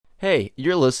Hey,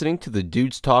 you're listening to the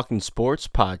Dudes Talking Sports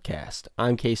podcast.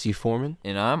 I'm Casey Foreman.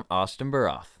 And I'm Austin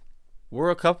Baroth. We're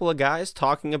a couple of guys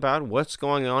talking about what's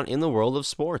going on in the world of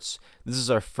sports. This is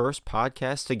our first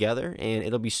podcast together, and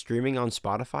it'll be streaming on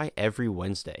Spotify every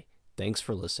Wednesday. Thanks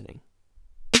for listening.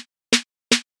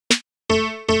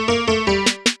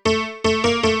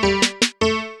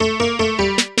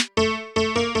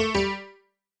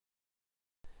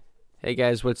 Hey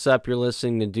guys, what's up? You're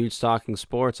listening to Dudes Talking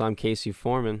Sports. I'm Casey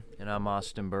Foreman. And I'm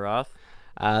Austin Baroth.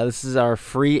 This is our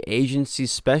free agency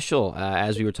special,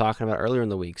 as we were talking about earlier in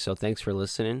the week. So thanks for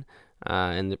listening.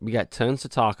 And we got tons to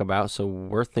talk about, so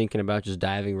we're thinking about just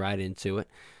diving right into it.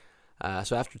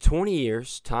 So after 20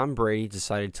 years, Tom Brady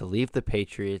decided to leave the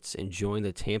Patriots and join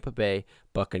the Tampa Bay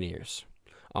Buccaneers.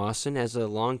 Austin, as a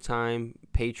longtime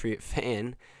Patriot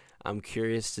fan, I'm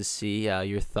curious to see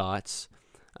your thoughts.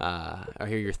 Or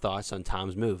hear your thoughts on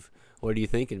Tom's move. What are you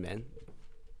thinking, man?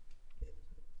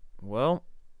 Well,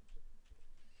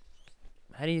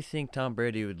 how do you think Tom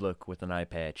Brady would look with an eye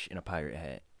patch and a pirate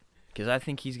hat? Because I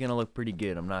think he's going to look pretty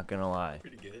good, I'm not going to lie.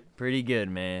 Pretty good? Pretty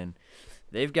good, man.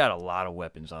 They've got a lot of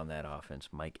weapons on that offense.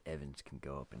 Mike Evans can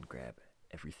go up and grab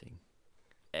everything.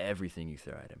 Everything you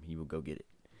throw at him, he will go get it.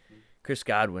 Mm-hmm. Chris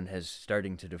Godwin has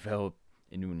starting to develop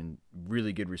into a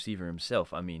really good receiver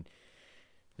himself. I mean,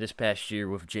 this past year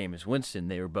with Jameis Winston,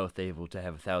 they were both able to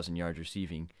have 1,000 yards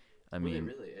receiving. I mean,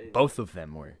 really? both of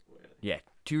them were. Yeah,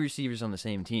 two receivers on the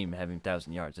same team having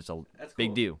 1,000 yards. That's big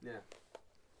cool. deal. Yeah.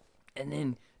 And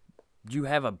then you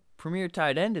have a premier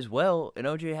tight end as well, and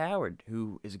O.J. Howard,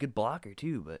 who is a good blocker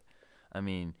too. But, I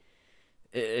mean,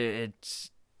 it's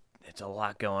a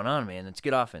lot going on, man. It's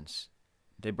good offense.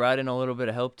 They brought in a little bit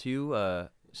of help too,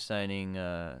 signing,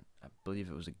 I believe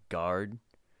it was a guard.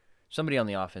 Somebody on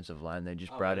the offensive line they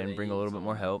just brought in, bring a little bit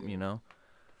more help, you know.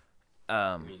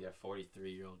 I mean, you got a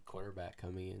 43-year-old quarterback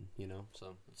coming in, you know,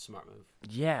 so it's a smart move.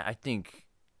 Yeah, I think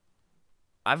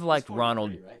I've liked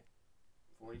Ronald.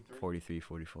 Right? 43,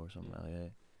 44, something like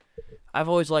that. I've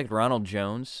always liked Ronald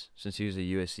Jones since he was at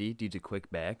USC. Dude's a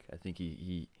quick back. I think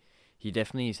he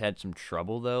definitely has had some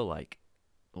trouble, though, like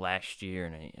last year,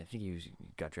 and I think he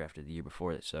got drafted the year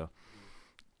before that. So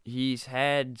he's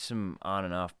had some on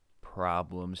and off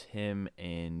problems. Him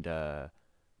and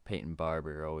Peyton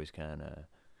Barber are always kind of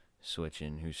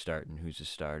switching who's starting, who's a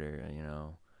starter, you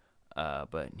know.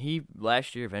 But he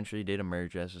last year eventually did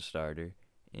emerge as a starter,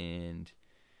 and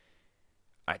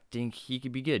I think he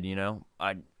could be good, you know.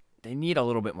 They need a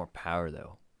little bit more power,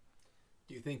 though.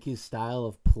 Do you think his style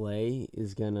of play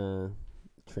is gonna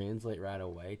translate right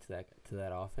away to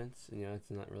that offense? You know,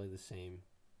 it's not really the same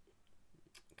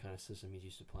kind of system he's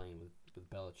used to playing with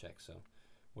Belichick, so.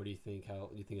 What do you think? How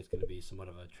do you think it's going to be somewhat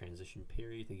of a transition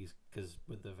period? You think because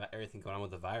with everything going on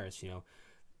with the virus, you know,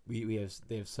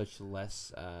 they have such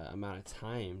less amount of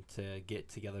time to get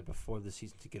together before the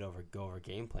season to go over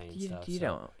game plan and stuff.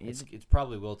 It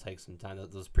probably will take some time.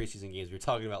 Those preseason games we were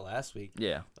talking about last week,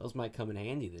 yeah, those might come in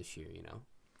handy this year. You know,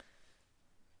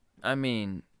 I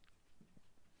mean,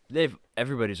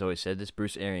 everybody's always said this.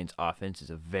 Bruce Arians' offense is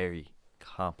a very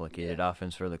complicated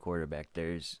offense for the quarterback.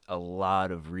 There's a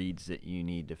lot of reads that you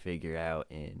need to figure out,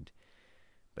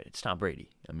 but it's Tom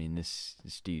Brady. I mean, this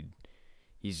dude,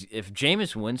 if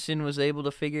Jameis Winston was able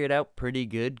to figure it out pretty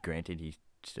good, granted he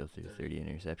still threw 30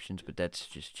 interceptions, but that's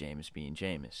just Jameis being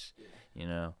Jameis, you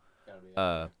know.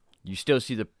 You still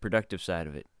see the productive side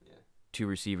of it. Yeah. 2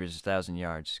 receivers, 1,000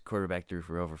 yards. Quarterback threw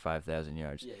for over 5,000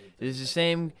 yards. Yeah, this is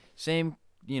the same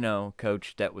you know,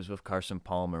 coach that was with Carson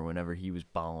Palmer whenever he was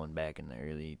balling back in the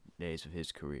early days of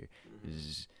his career. Mm-hmm.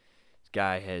 This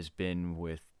guy has been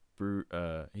with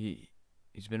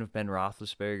he's been with Ben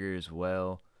Roethlisberger as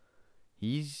well.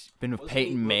 He's been with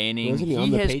Peyton Manning. Wasn't he on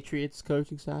the Patriots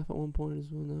coaching staff at one point as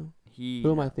well? No.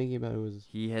 Who am I thinking about?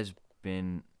 He has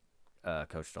been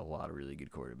coached a lot of really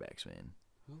good quarterbacks, man.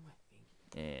 Who am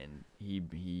I thinking? And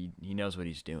he knows what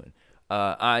he's doing.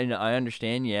 I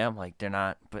understand. Yeah, I'm like they're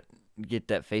not, but. Get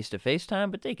that face-to-face time,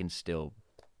 but they'll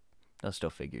still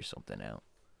figure something out.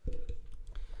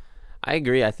 I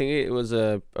agree. I think it was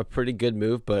a pretty good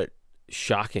move, but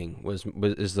shocking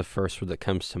is the first word that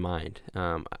comes to mind.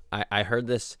 I heard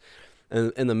this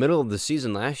in the middle of the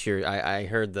season last year. I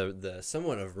heard the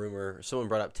somewhat of rumor. Someone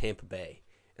brought up Tampa Bay,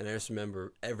 and I just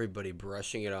remember everybody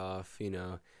brushing it off. You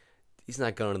know, he's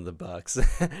not going to the Bucks.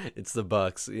 It's the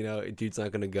Bucks. You know, dude's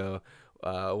not going to go.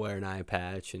 Wear an eye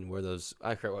patch and wear those.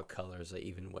 I forget what colors they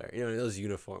even wear. You know, those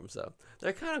uniforms though.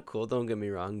 They're kind of cool. Don't get me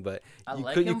wrong, but I don't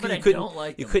like them.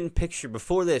 You couldn't picture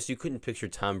before this. You couldn't picture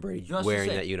Tom Brady wearing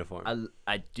that uniform.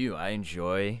 I do. I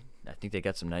enjoy. I think they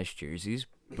got some nice jerseys,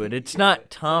 but it's not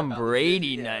Tom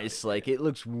Brady nice. Like it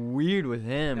looks weird with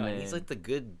him. Man. He's like the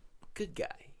good good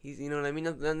guy. He's, you know what I mean.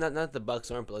 Not the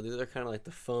Bucks aren't, but they're kind of like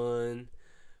the fun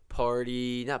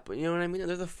party. Not, you know what I mean.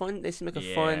 They're the fun. They seem like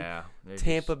a fun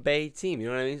Tampa Bay team. You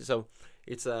know what I mean. So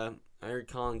it's I heard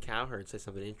Colin Cowherd say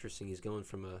something interesting. He's going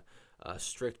from a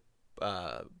strict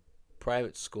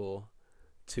private school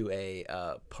to a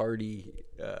party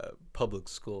public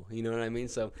school. You know what I mean?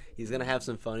 So he's gonna have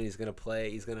some fun. He's gonna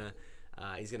play. He's gonna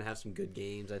have some good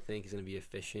games. I think he's gonna be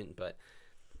efficient. But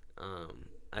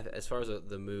as far as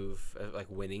the move like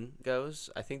winning goes,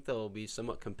 I think they'll be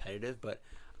somewhat competitive. But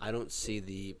I don't see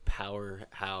the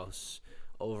powerhouse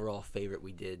overall favorite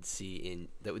we did see in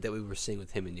that we were seeing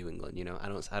with him in New England. You know, I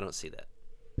don't see that.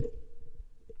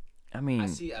 I mean, I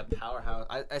see a powerhouse.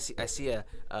 I see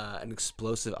an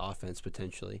explosive offense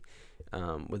potentially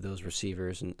with those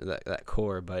receivers and that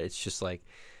core. But it's just like,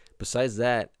 besides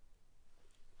that,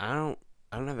 I don't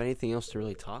have anything else to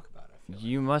really talk about. I feel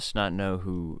you must not know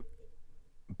who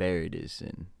Barrett is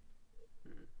in.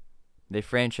 They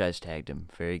franchise tagged him.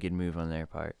 Very good move on their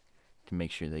part to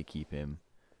make sure they keep him.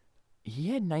 He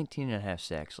had 19.5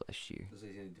 sacks last year. Was he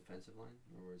in the defensive line,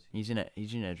 or was he?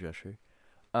 He's an edge rusher.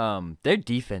 Their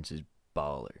defense is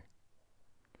baller.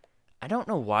 I don't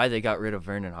know why they got rid of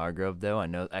Vernon Hargrove, though. I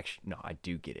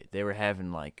do get it. They were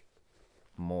having, like,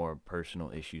 more personal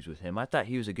issues with him. I thought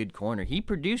he was a good corner. He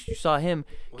produced. You saw him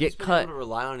get cut. Able to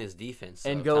rely on his defense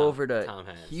and go over to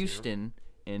Houston,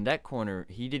 and that corner,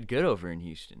 he did good over in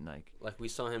Houston. Like we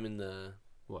saw him in the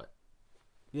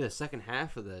second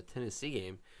half of the Tennessee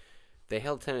game. They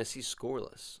held Tennessee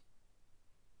scoreless.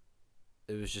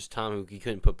 It was just Tom who he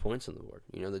couldn't put points on the board.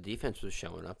 You know, the defense was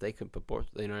showing up. They couldn't put points.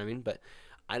 You know what I mean? But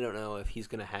I don't know if he's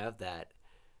going to have that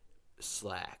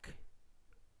slack.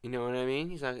 You know what I mean?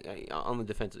 He's not on the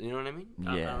defensive. You know what I mean?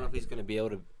 Yeah. I don't know if he's going to be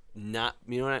able to not.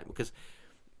 You know what I mean? Because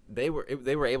they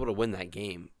were able to win that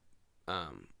game,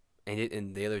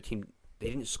 and the other team, they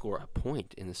didn't score a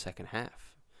point in the second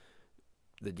half.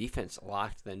 The defense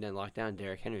locked down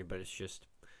Derrick Henry, but it's just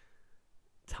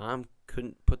Tom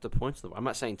couldn't put the points on the board. I'm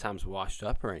not saying Tom's washed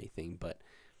up or anything, but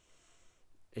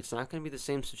it's not going to be the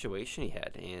same situation he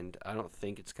had, and I don't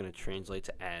think it's going to translate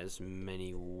to as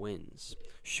many wins.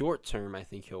 Short term, I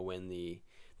think he'll win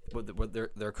what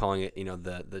they're calling it, you know,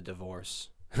 the divorce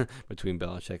between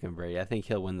Belichick and Brady. I think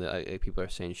he'll win people are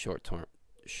saying short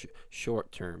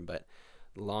term, but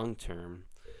long term,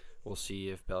 we'll see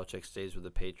if Belichick stays with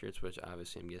the Patriots, which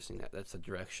obviously I'm guessing that's the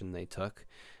direction they took.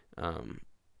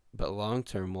 But long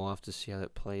term, we'll have to see how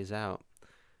that plays out.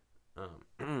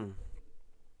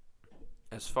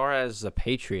 As far as the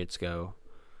Patriots go,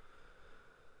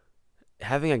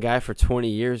 having a guy for 20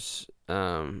 years,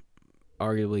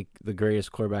 arguably the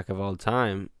greatest quarterback of all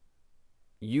time,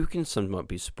 you can somewhat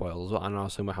be spoiled as well. I'm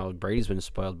not saying about how Brady's been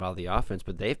spoiled by the offense,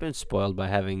 but they've been spoiled by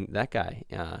having that guy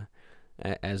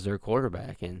as their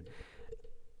quarterback. And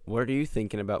what are you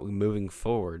thinking about moving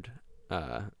forward?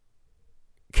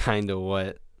 Kind of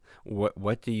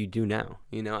what do you do now?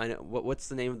 You know, I know what's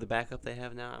the name of the backup they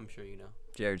have now? I'm sure you know.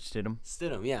 Jarrett Stidham.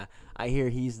 Stidham, yeah. I hear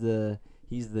he's the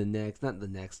next, not the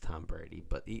next Tom Brady,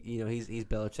 but he's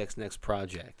Belichick's next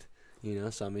project. You know,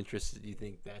 so I'm interested. Do you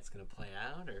think that's gonna play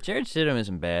out? Or? Jarrett Stidham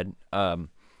isn't bad.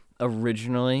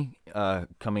 Originally,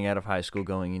 coming out of high school,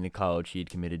 going into college, he had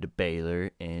committed to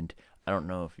Baylor, and I don't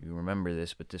know if you remember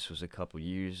this, but this was a couple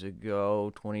years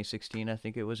ago, 2016, I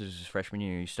think it was. It was his freshman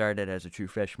year. He started as a true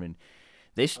freshman.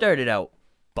 They started out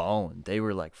balling. They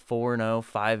were like 4-0,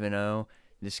 5-0.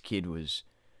 This kid was,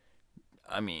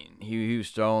 I mean, he was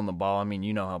throwing the ball. I mean,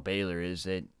 you know how Baylor is.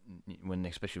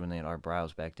 Especially when they had Art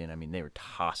Briles back then. I mean, they were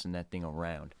tossing that thing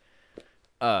around.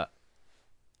 And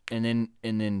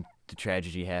then the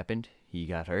tragedy happened. He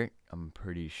got hurt. I'm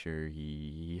pretty sure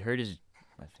he hurt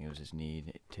I think it was his knee.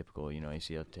 Typical,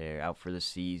 ACL tear. Out for the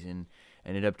season.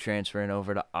 Ended up transferring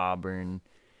over to Auburn,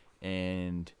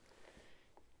 and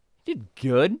he did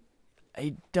good.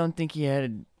 I don't think he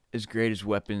had as great as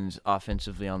weapons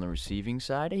offensively on the receiving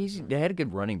side. They had a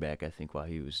good running back, I think, while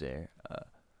he was there.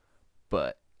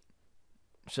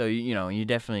 So you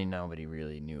definitely, nobody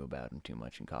really knew about him too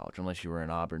much in college, unless you were an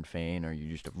Auburn fan or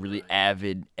you're just a really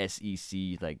avid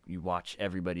SEC, like you watch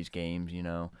everybody's games.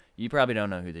 You probably don't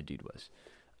know who the dude was.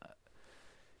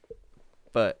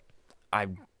 But I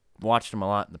watched him a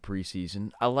lot in the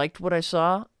preseason. I liked what I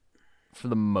saw for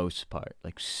the most part,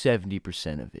 like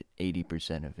 70% of it,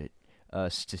 80% of it.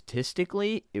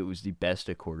 Statistically, it was the best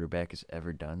a quarterback has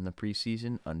ever done in the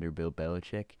preseason under Bill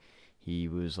Belichick. He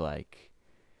was like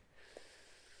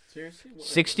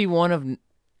 61 of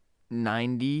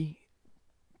 90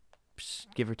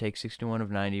 give or take 61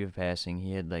 of 90 of passing.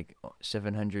 He had like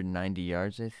 790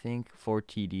 yards, I think, 4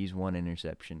 TDs, 1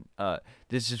 interception.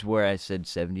 This is where I said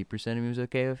 70% of him was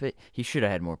okay with it. He should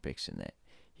have had more picks than that.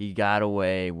 He got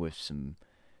away with some.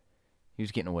 He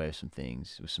was getting away with some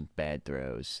things, with some bad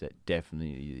throws that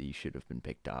definitely he should have been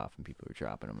picked off, and people were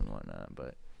dropping them and whatnot.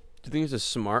 But do you think it's a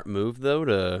smart move though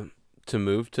to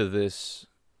move to this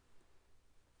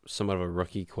somewhat of a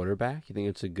rookie quarterback? You think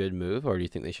it's a good move, or do you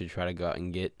think they should try to go out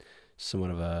and get somewhat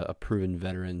of a proven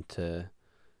veteran to?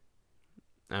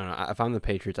 I don't know. If I'm the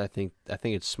Patriots, I think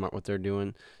it's smart what they're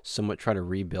doing. Somewhat try to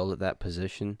rebuild at that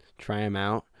position, try him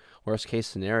out. Worst case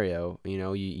scenario,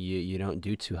 you don't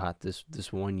do too hot this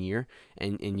 1 year,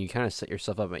 and you kind of set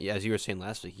yourself up. As you were saying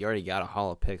last week, you already got a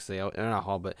haul of picks. They're not a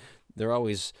haul, but they're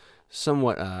always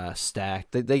somewhat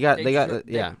stacked.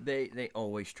 They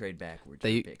always trade backwards.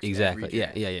 They picks exactly every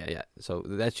draft. yeah. So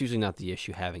that's usually not the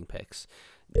issue, having picks.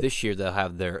 This year they'll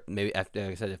have their, maybe after,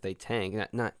 like I said, if they tank,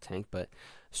 not tank, but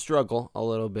struggle a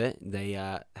little bit, they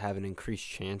have an increased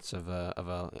chance of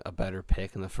a better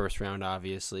pick in the first round,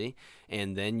 obviously.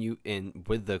 And then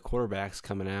with the quarterbacks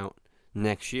coming out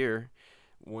next year,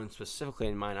 one specifically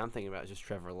in mind I'm thinking about is just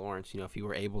Trevor Lawrence. If you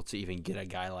were able to even get a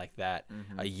guy like that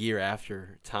a year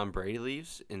after Tom Brady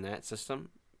leaves in that system,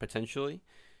 potentially,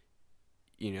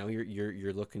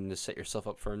 you're looking to set yourself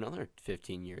up for another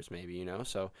 15 years maybe,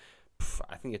 so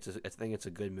I think it's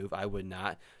a good move. I would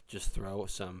not just throw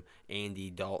some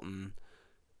Andy Dalton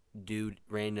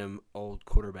random old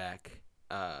quarterback.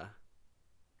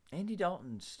 Andy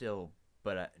Dalton still,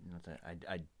 but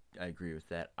I agree with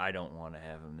that. I don't want to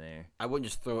have him there. I wouldn't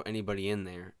just throw anybody in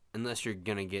there unless you're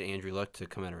gonna get Andrew Luck to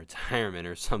come out of retirement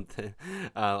or something.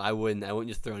 I wouldn't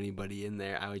just throw anybody in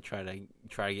there. I would try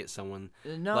to get someone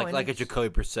like a Jacoby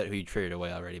Brissett who you traded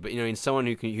away already. But someone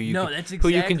who you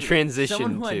can transition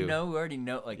someone who to. I already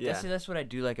know. That's what I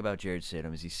do like about Jarrett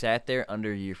Stidham is he sat there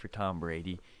under a year for Tom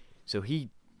Brady, so he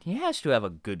has to have a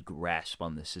good grasp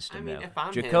on the system now. If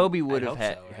I'm Jacoby him, would I have hope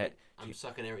had. so, right? I'm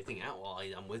sucking everything out while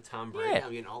I'm with Tom Brady. Yeah.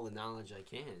 I'm getting all the knowledge I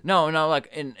can. No,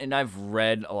 and I've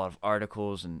read a lot of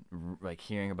articles and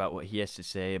hearing about what he has to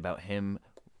say about him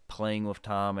playing with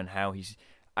Tom and how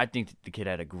I think that the kid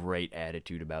had a great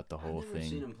attitude about the whole I've never thing.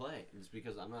 seen him play. It's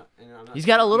because I'm not. He's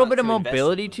got a little bit of too invested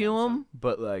mobility with to him, him,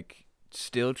 but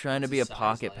still trying to be a What's his size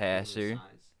pocket like? What's his passer.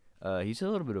 size? He's a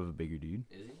little bit of a bigger dude.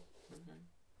 Is he? Okay.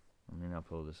 I mean, I'll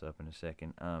pull this up in a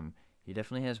second. He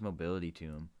definitely has mobility to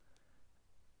him.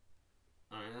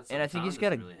 All right, that's And I think he's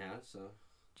got really have, so.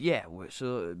 Yeah,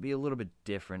 so it'd be a little bit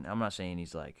different. I'm not saying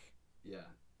he's Yeah.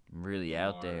 really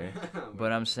out there,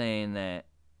 but I'm saying that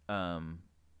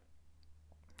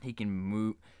he can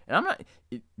move. And I'm not.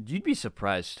 You'd be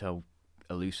surprised how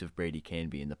elusive Brady can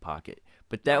be in the pocket.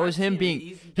 But that was him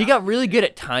being. He got really good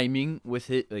at timing with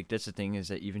it. That's the thing is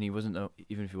that even if he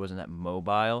wasn't that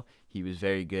mobile, he was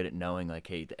very good at knowing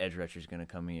hey, the edge rusher's gonna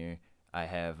come here. I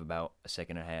have about a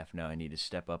second and a half now. I need to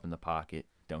step up in the pocket.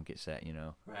 Don't get set,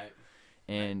 Right.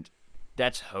 And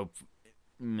that's hopefully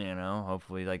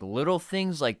little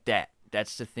things like that.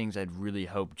 That's the things I'd really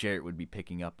hope Jarrett would be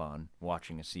picking up on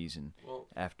watching a season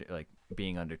after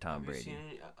being under Tom Brady. Have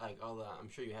you seen I'm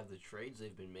sure you have the trades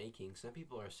they've been making. Some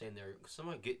people are saying they're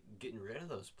somewhat getting rid of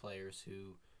those players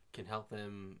who can help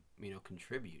them,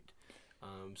 contribute.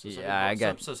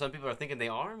 Some people are thinking they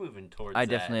are moving towards. I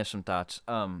definitely have some thoughts.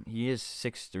 He is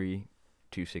 6'3",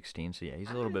 216. So yeah,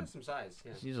 he's a little bit. Some size.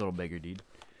 Yeah. He's a little bigger, dude.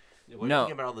 What do you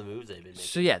think about all the moves they've been making?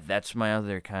 So yeah, that's my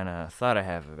other kind of thought I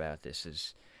have about this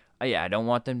is, I don't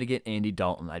want them to get Andy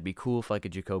Dalton. I'd be cool if a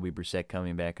Jacoby Brissett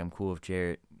coming back. I'm cool if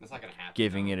Jarrett. That's not gonna happen.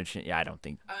 Giving it a chance. Yeah, I don't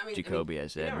think Jacoby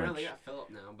has that much. They got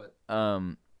Phillip now, but.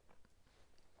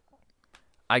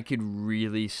 I could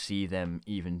really see them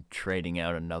even trading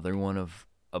out another one of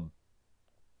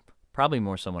probably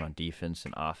more someone on defense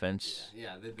and offense.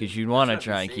 Yeah, because you'd want to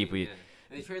try and keep. And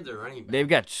they traded their running back. They've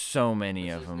got so many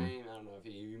What's of them. Name? I don't know if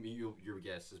your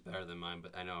guess is better than mine,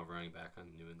 but I know a running back on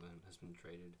New England has been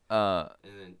traded. And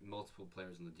then multiple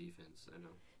players on the defense. I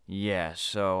know. Yeah,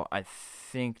 so I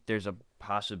think there's a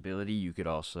possibility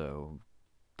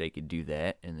they could do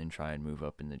that and then try and move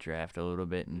up in the draft a little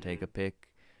bit and take a pick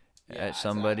at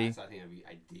somebody. I think that'd be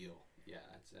ideal. Yeah,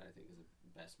 I think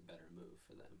is the better move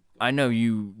for them. I know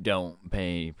you don't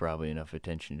pay probably enough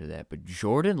attention to that, but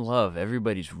Jordan Love,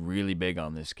 everybody's really big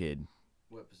on this kid.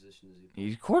 What position is he playing?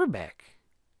 He's quarterback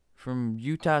from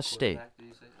Utah State. Did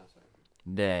you say? Oh, sorry.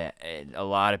 That a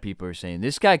lot of people are saying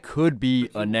this guy could be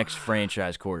a next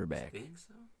franchise quarterback. Think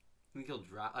so? Think he'll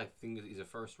drop? I think he's a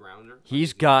first rounder.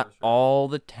 He's got all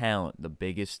the talent. The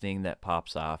biggest thing that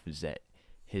pops off is that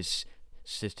his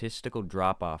statistical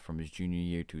drop off from his junior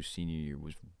year to his senior year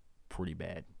was pretty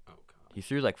bad. Okay. He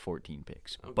threw like 14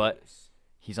 picks, Oh, but goodness.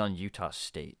 he's on Utah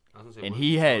State. I was gonna say, and what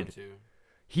he is had- going to?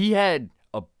 He had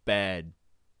a bad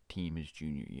team his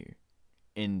junior year,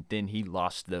 and then he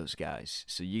lost those guys.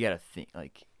 So you got to think,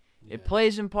 like, Yeah. it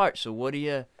plays in part. So what do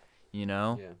you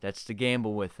know, Yeah. that's the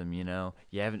gamble with him, you know.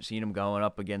 You haven't seen him going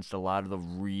up against a lot of the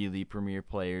really premier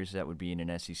players that would be in an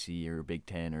SEC or a Big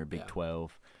 10 or a Big Yeah.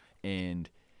 12. And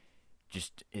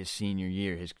just his senior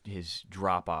year, his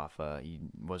drop off, he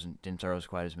didn't throw as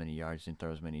quite as many yards, didn't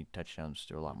throw as many touchdowns,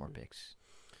 threw a lot more picks.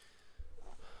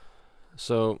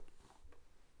 So,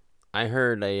 I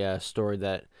heard a story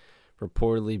that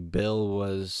reportedly Bill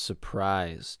was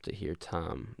surprised to hear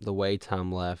the way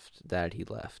Tom left, that he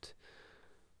left.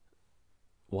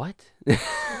 What?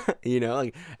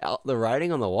 Like the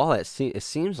writing on the wall. It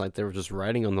seems like they were just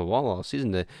writing on the wall all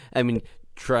season.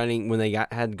 Trying when they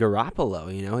had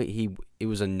Garoppolo. It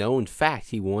was a known fact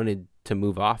he wanted to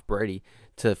move off Brady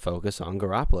to focus on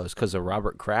Garoppolo's because of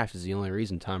Robert Kraft is the only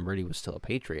reason Tom Brady was still a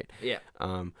Patriot. Yeah.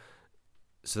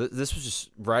 So this was just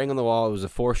writing on the wall. It was a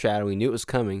foreshadow. We knew it was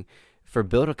coming. For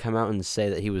Bill to come out and say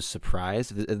that he was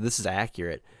surprised, if this is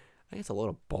accurate, I think it's a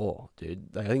little bull,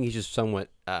 dude. I think he's just somewhat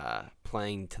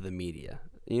playing to the media.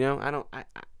 I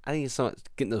think he's somewhat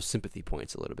getting those sympathy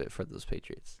points a little bit for those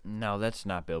Patriots. No, that's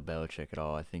not Bill Belichick at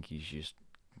all. I think he's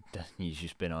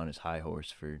just been on his high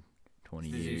horse for 20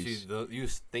 years. You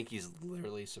think he's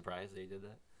literally surprised they did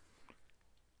that?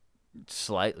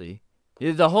 Slightly.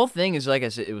 The whole thing is, like I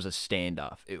said, it was a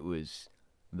standoff. It was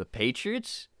the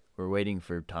Patriots were waiting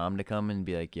for Tom to come and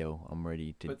be like, yo, I'm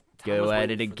ready to go at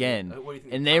it again.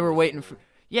 And they were waiting for...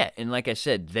 Yeah, and like I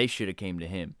said, they should have came to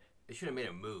him. They should have made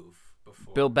a move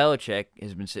before. Bill Belichick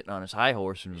has been sitting on his high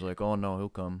horse and was like, oh, no, he'll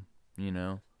come,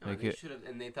 No, Like they should have,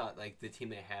 and they thought like the team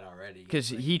they had already. because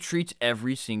he treats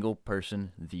every single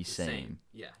person the same. same.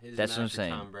 Yeah, That's what I'm master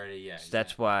saying. Tom Brady, yeah, So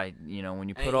that's exactly. why, when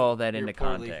you And put he- all that he into reportedly,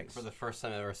 context. for the first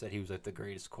time ever, said he was like the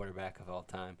greatest quarterback of all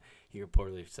time. He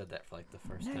reportedly said that for like the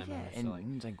first time ever. and So like,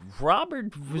 it's like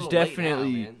Robert a was little late now,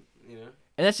 definitely... man,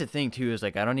 And that's the thing too, is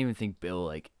like I don't even think Bill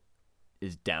like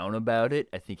is down about it.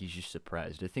 I think he's just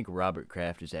surprised. I think Robert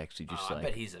Kraft is actually just I like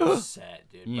bet he's upset,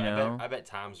 dude. You But know? I bet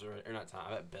Tom's or not Tom.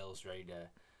 I bet Bill's ready to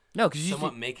no, because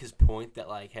somewhat make his point that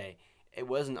like, hey, it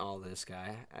wasn't all this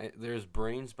guy. There's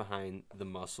brains behind the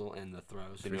muscle and the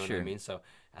throws. You For know sure. what I mean? So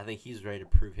I think he's ready to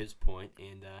prove his point,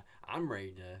 and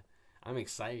I'm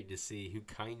excited to see who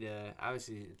kind of.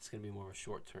 Obviously, it's going to be more of a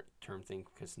short-term thing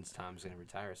because since Tom's going to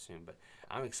retire soon. But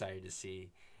I'm excited to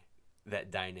see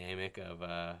that dynamic of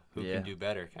who Yeah. can do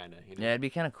better, kind of. Yeah, it'd be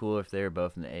kind of cool if they were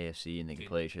both in the AFC and they could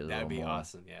play each other a That'd little be more.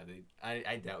 awesome. Yeah,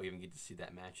 I doubt we even get to see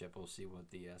that matchup. We'll see what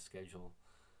the schedule.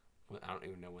 I don't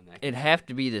even know when that. It'd have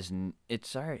to be this.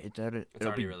 It's already. It'll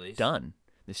already be released? done.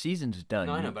 The season's done.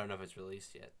 No, I know, but I don't know if it's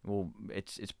released yet. Well,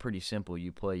 it's pretty simple.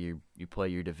 You play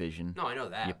your division. No, I know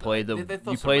that. You but, play like, the they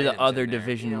throw you some play the randoms other in there,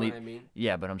 division You know league. what I mean?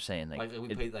 Yeah, but I'm saying like we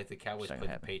it- played like the Cowboys it's not played gonna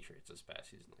the happen. Patriots this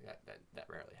past season. Like that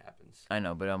rarely happens. I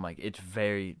know, but I'm like it's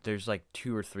very. There's like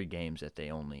 2 or 3 games that they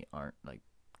only aren't like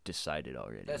decided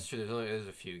already. That's true. There's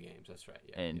a few games. That's right.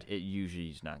 Yeah. and yeah. it usually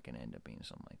is not going to end up being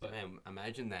something like But that. man,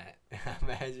 imagine that.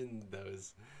 Imagine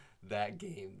that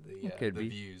game. It could The be.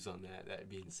 views on that. That'd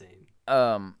be insane.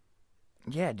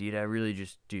 Yeah, dude, I really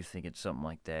just do think it's something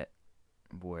like that,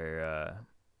 where,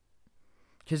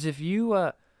 because if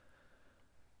you,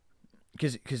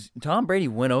 because Tom Brady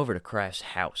went over to Kraft's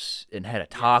house and had a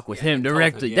talk with him he told him,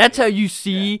 directly. yeah, That's yeah, how you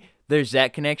see there's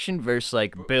that connection versus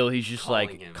like Bill. He's just calling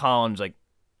like him. Colin's like,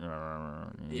 Yeah,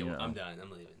 you know. I'm done.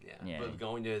 I'm leaving. Yeah. Yeah. But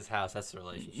going to his house, that's the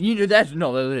relationship. You know, that's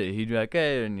he'd be like,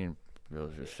 hey, and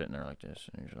Bill's just sitting there like this,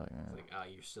 and he's like, It's like, oh,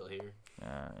 you're still here.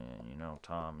 and,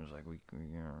 Tom is like,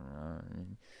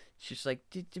 and it's just like,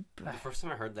 The first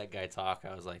time I heard that guy talk,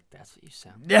 I was like, that's what you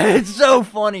sound. yeah, it's so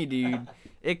funny, dude.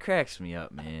 It cracks me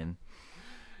up, man.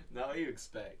 Not what you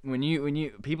expect. When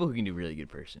you people who can do really good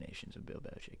impersonations of Bill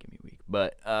Belichick can be weak.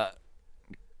 But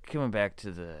coming back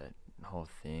to the whole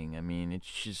thing, I mean,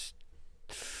 it's just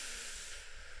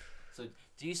So,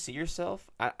 do you see yourself?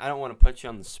 I don't want to put you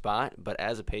on the spot, but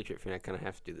as a Patriot fan, I kind of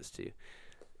have to do this too.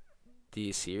 Do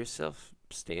you see yourself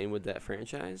staying with that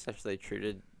franchise after they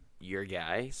treated your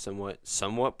guy somewhat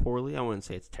poorly? I wouldn't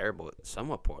say it's terrible, but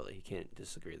somewhat poorly. You can't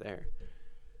disagree there.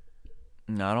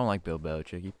 no, I don't like Bill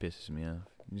Belichick. He pisses me off.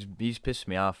 He's pissed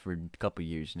me off for a couple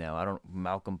years now.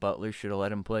 Malcolm Butler should have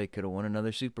let him play. Could have won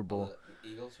another Super Bowl. The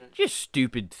Eagles, right? Just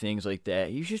stupid things like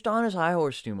that. He's just on his high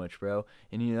horse too much, bro.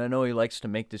 And I know he likes to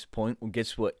make this point. Well,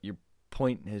 guess what? Your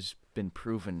point has been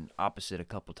proven opposite a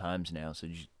couple times now. So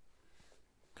just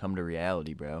come to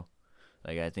reality, bro.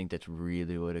 Like I think that's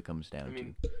really what it comes down I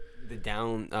mean,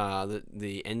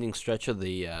 the ending stretch of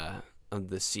the of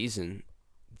the season,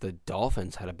 the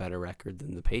Dolphins had a better record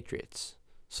than the Patriots.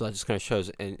 So that just kind of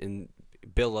shows. And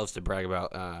Bill loves to brag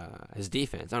about his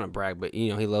defense. I don't brag, but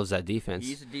he loves that defense.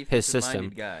 He's a his system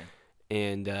guy.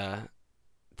 And the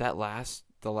last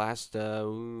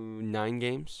 9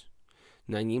 games,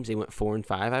 they went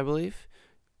 4-5, I believe.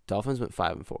 Dolphins went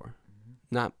 5-4.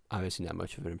 Not obviously not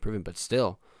much of an improvement, but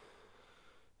still,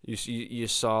 you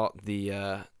saw the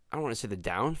I don't want to say the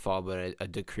downfall, but a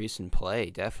decrease in play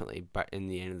definitely. But in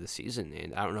the end of the season,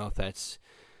 and I don't know if that's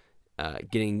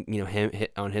getting him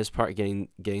hit on his part, getting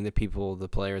the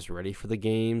players ready for the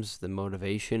games, the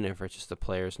motivation, if it's just the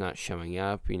players not showing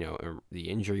up, or the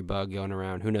injury bug going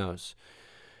around, who knows.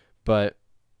 But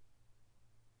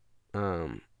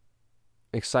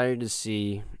excited to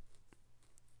see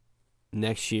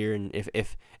next year, and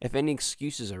if any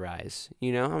excuses arise,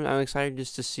 I'm excited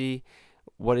just to see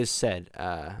what is said,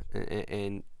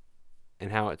 and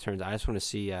how it turns. I just want to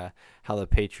see how the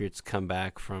Patriots come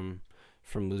back from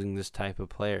losing this type of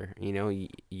player.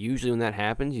 Usually when that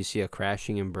happens, you see a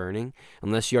crashing and burning,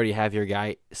 unless you already have your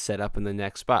guy set up in the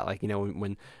next spot. Like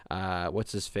when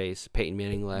what's his face, Peyton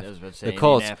Manning left the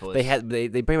Colts.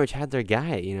 They pretty much had their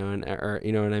guy. Or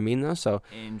you know what I mean though. So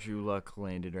Andrew Luck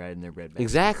landed right in their breadbasket.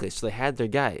 Exactly. So they had their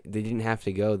guy. They didn't have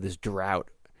to go this drought.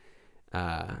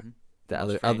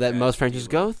 That most franchises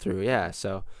go through. Yeah.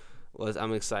 So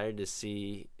I'm excited to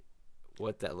see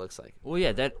what that looks like. Well,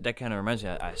 yeah, that kind of reminds me.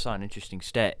 I saw an interesting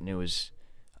stat, and it was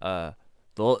the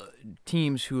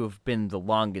teams who have been the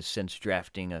longest since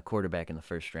drafting a quarterback in the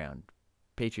first round.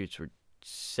 Patriots were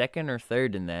second or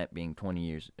third in that, being 20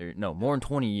 years. Or no, more than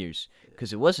 20 years,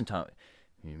 because it wasn't Tom.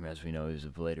 As we know, it was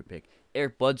a later pick.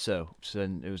 Eric Bledsoe, so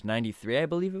it was 93, I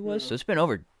believe it was. So it's been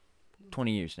over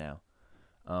 20 years now.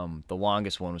 The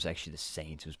longest one was actually the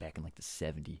Saints. It was back in like the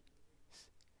 70s.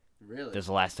 Really? That's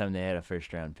the last time they had a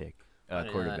first-round pick.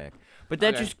 Quarterback. But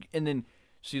that just, and then,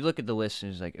 so you look at the list,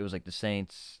 and it was like the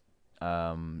Saints,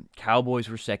 Cowboys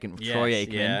were second with Troy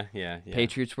Aikman. Yeah.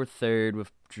 Patriots were third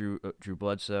with Drew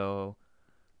Bledsoe.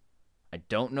 I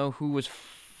don't know who was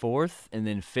fourth, and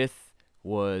then fifth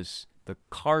was the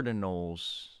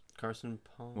Cardinals. Carson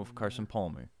Palmer. With Carson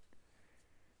Palmer.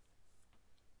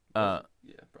 Yeah,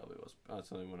 probably was. That's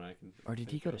the only one I can. Or did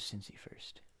he go to Cincy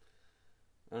first?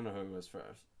 I don't know who was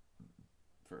first.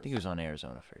 I think he was on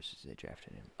Arizona first as they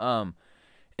drafted him.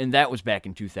 And that was back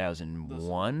in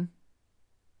 2001,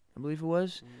 I believe it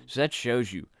was. Mm-hmm. So that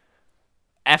shows you,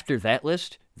 after that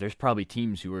list, there's probably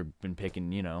teams who have been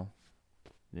picking,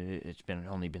 it's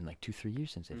only been like 2-3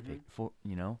 years since they've picked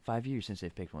 5 years since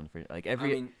they've picked one.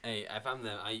 If I'm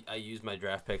them, I use my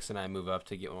draft picks and I move up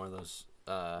to get one of those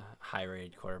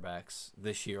high-rated quarterbacks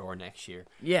this year or next year.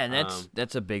 Yeah, and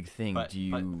that's a big thing. But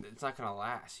it's not gonna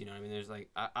last. I mean, there's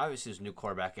obviously there's a new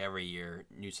quarterback every year,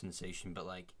 new sensation, but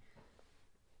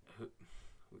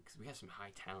we have some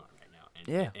high talent right now,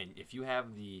 and if you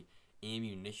have the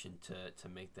ammunition to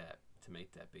make that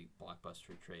big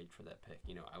blockbuster trade for that pick,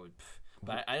 I would.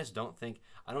 But I just don't think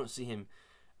I don't see him.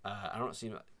 I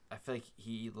feel like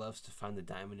he loves to find the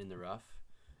diamond in the rough.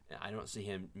 I don't see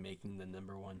him making the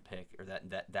number one pick or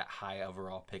that high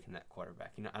overall pick in that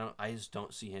quarterback. I just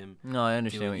don't see him. No, I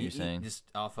understand what you're saying. Just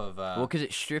off of because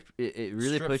it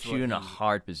really puts you in a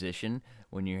hard position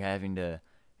when you're having to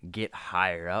get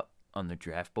higher up on the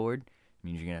draft board. It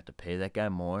means you're gonna have to pay that guy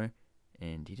more,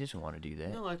 and he doesn't want to do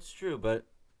that. No, that's true, but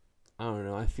I don't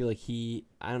know. I feel like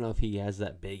I don't know if he has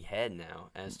that big head now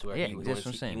as to where he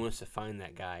wants to find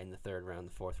that guy in the 3rd round,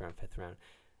 the 4th round, 5th round.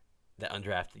 That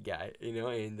undrafted guy,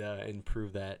 and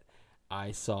prove that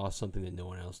I saw something that no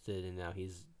one else did, and now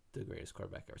he's the greatest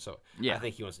quarterback ever. So I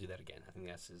think he wants to do that again. I think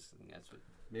that's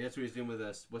what he's doing with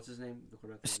us. What's his name? The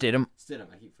quarterback. Stidham.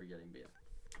 I keep forgetting, but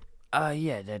yeah.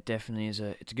 Yeah, that definitely is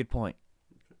it's a good point.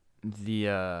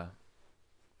 That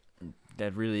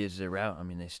really is their route. I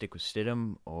mean, they stick with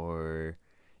Stidham, or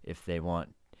if they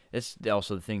want. That's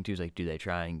also the thing, too, is do they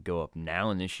try and go up now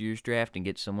in this year's draft and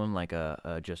get someone like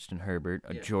a Justin Herbert,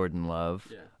 a Jordan Love,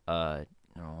 I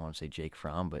don't want to say Jake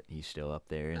Fromm, but he's still up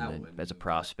there as a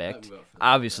prospect.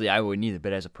 Obviously, I wouldn't either,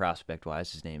 but as a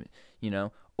prospect-wise, his name,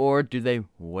 Or do they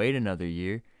wait another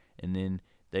year and then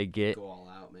they get go all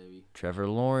out, maybe Trevor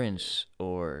Lawrence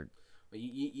or...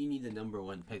 You need the number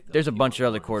one pick, though. There's a bunch of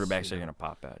other quarterbacks that are going to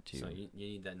pop out, too. So you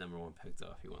need that number one pick,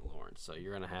 though, if you want Lawrence. So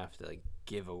you're going to have to,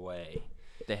 give away...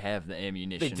 They have the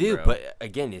ammunition. They do, bro. but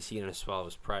again, is he going to swallow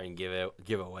his pride and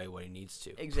give away what he needs to?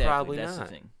 Exactly, Probably that's not.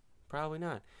 the thing. Probably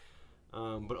not.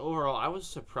 But overall, I was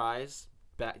surprised.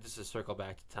 Just to circle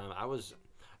back to Tom, I was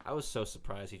so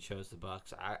surprised he chose the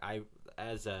Bucs. If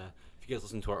you guys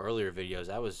listen to our earlier videos,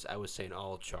 I was saying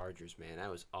all Chargers, man. I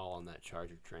was all on that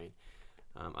Charger train.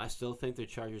 I still think the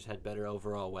Chargers had better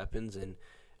overall weapons and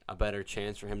a better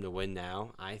chance for him to win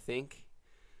now, I think.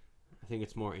 I think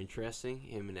it's more interesting,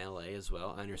 him in L.A. as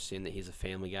well. I understand that he's a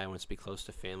family guy, wants to be close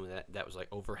to family. That was like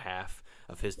over half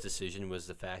of his decision was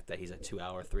the fact that he's a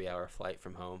 2-hour, 3-hour flight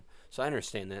from home. So I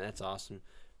understand that. That's awesome.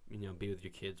 Be with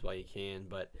your kids while you can.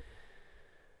 But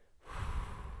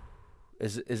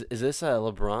is this a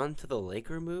LeBron to the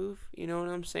Laker move? You know what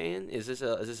I'm saying? Is this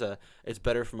a it's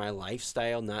better for my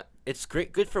lifestyle? Not it's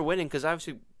good for winning because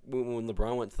obviously when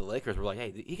LeBron went to the Lakers, we're like,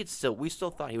 hey, we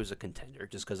still thought he was a contender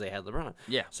just because they had LeBron.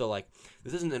 Yeah. So like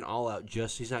this isn't an all out.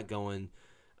 He's not going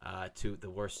to the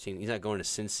worst team. He's not going to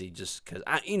Cincy just because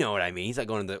you know what I mean. He's not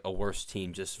going to a worse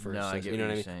team just for no, Cincy, you know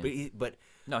what I mean. But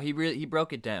no, he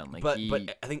broke it down. Like but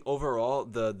I think overall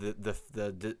the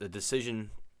decision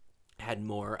had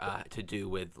more to do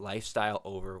with lifestyle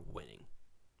over winning.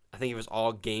 I think it was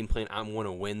all game plan. I'm going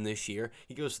to win this year.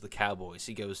 He goes to the Cowboys.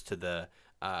 He goes to the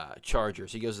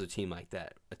Chargers. He goes to a team like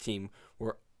that, a team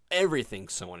where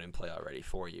everything's someone in play already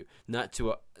for you. Not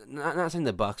saying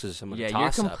the Bucks is someone. Yeah,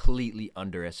 toss you're up. completely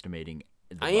underestimating.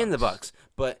 I am the Bucks,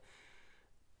 but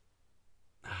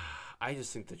I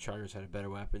just think the Chargers had better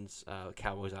weapons.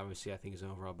 Cowboys, obviously, I think is an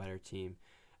overall better team.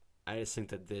 I just think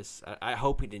that this. I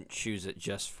hope he didn't choose it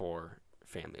just for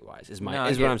family-wise. What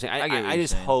I'm saying. I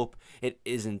just hope it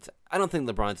isn't. I don't think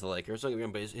LeBron to the Lakers. Don't get me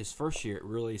wrong, but his first year, it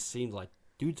really seemed like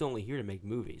dude's only here to make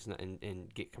movies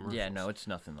and get commercials. Yeah, no, it's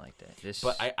nothing like that.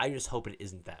 But I just hope it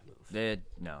isn't that move.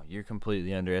 No, you're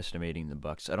completely underestimating the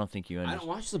Bucks. I don't think you. I don't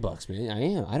watch the Bucks, man. I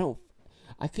am. I don't.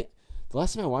 I can't. The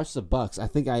last time I watched the Bucks, I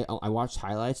think I watched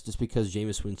highlights just because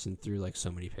Jameis Winston threw like so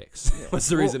many picks. That's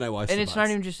the reason I watched. And the it's Bucks. not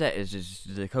even just that; it's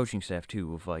just the coaching staff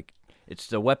too. Of like, it's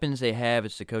the weapons they have.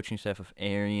 It's the coaching staff of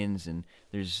Arians, and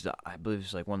I believe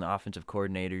it's like one of the offensive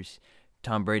coordinators.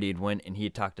 Tom Brady had went and he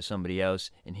had talked to somebody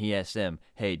else, and he asked them,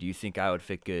 "Hey, do you think I would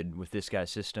fit good with this guy's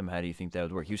system? How do you think that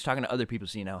would work?" He was talking to other people,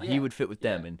 seeing how he would fit with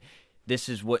them, and this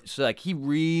is what. So like, he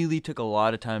really took a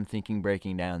lot of time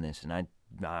breaking down this, and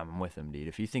I'm with him, dude.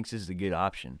 If he thinks this is a good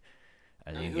option.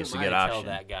 I think it's a good option.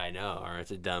 Tell that guy no, or it's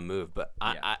a dumb move. But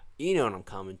I you know what I'm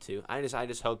coming to. I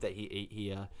just hope that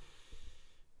he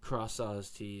crossed all his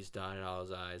T's, dotted all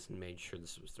his I's, and made sure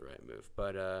this was the right move.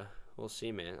 But we'll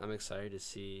see, man. I'm excited to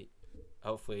see.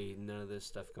 Hopefully, none of this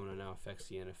stuff going on now affects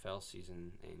the NFL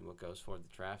season and what goes forward,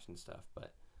 the draft and stuff.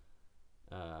 But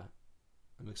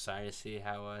I'm excited to see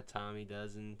how Tommy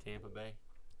does in Tampa Bay.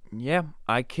 Yeah,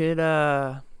 I could.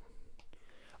 I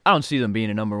don't see them being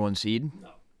a number one seed. No.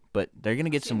 But they're going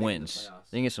to get some wins.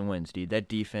 They're going to get some wins, dude. That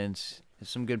defense has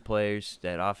some good players.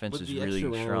 That offense is really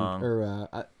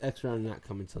strong. Extra round not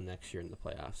coming until next year in the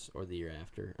playoffs or the year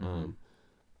after. Mm-hmm.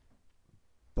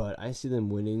 But I see them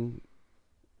winning,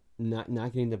 not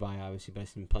getting the bye, obviously, but I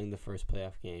see them playing the first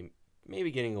playoff game, maybe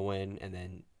getting a win, and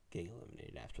then getting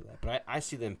eliminated after that. But I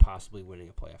see them possibly winning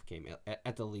a playoff game,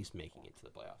 at the least making it to the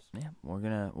playoffs. Yeah,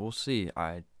 we'll see.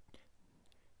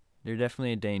 They're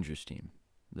definitely a dangerous team.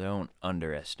 Don't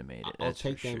underestimate it. I'll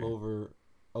take them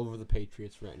over the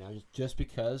Patriots right now, just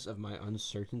because of my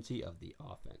uncertainty of the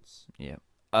offense. Yeah.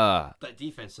 That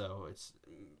defense, though, it's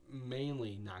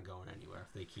mainly not going anywhere.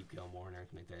 If they keep Gilmore and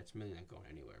everything like that, it's mainly not going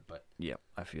anywhere. But yeah,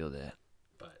 I feel that.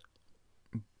 But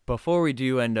before we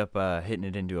do end up hitting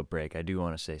it into a break, I do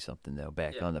want to say something though.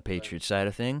 Back on the Patriots side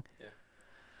of thing. Yeah.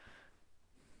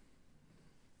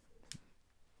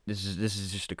 This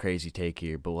is just a crazy take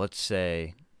here, but let's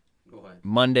say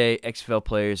Monday XFL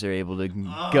players are able to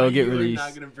go get released. You're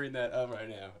not gonna bring that up right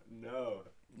now. No.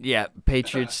 Yeah,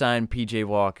 Patriots sign PJ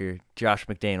Walker. Josh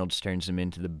McDaniels turns him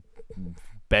into the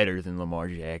better than Lamar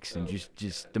Jackson.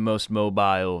 Just the most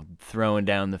mobile, throwing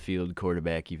down the field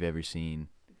quarterback you've ever seen.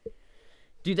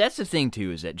 Dude, that's the thing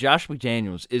too, is that Josh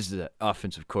McDaniels is the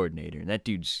offensive coordinator, and that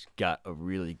dude's got a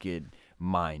really good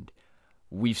mind.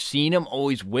 We've seen him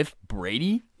always with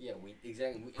Brady. Yeah,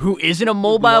 exactly. Who isn't a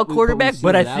mobile quarterback,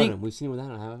 but I think we've seen him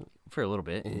without him for a little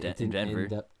bit in Denver.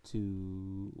 End up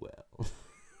too well.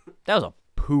 That was a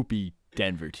poopy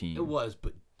Denver team. It was,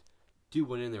 but dude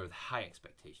went in there with high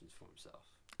expectations for himself.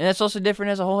 And that's also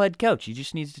different as a whole head coach. He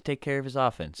just needs to take care of his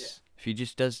offense. Yeah. If he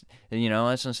just does, that's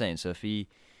what I'm saying. So if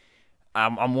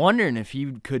I'm wondering if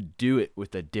he could do it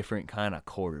with a different kind of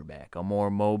quarterback, a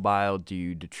more mobile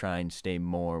dude to try and stay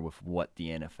more with what the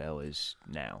NFL is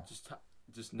now.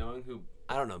 Just knowing who,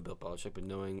 I don't know Bill Belichick, but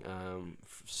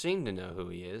seeming to know who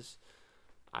he is,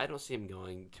 I don't see him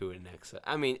going to an next.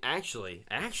 I mean, actually,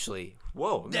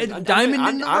 whoa! I'm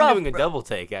doing a double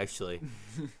take. Actually,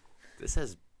 this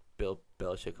has Bill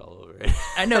Belichick all over it.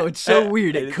 I know, it's so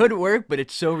weird. It could work, but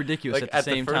it's so ridiculous at the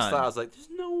same time. At the first thought, I was like, "There's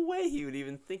no way he would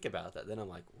even think about that." Then I'm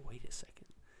like, "Wait a second,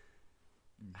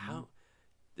 how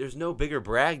there's no bigger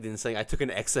brag than saying I took an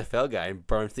XFL guy and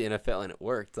brought him to the NFL and it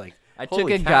worked. Like I took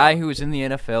a guy who was in the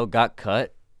NFL, got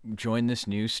cut, joined this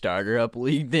new starter up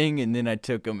league thing, and then I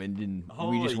took him and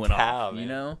we just went off. Man. You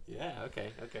know? Yeah.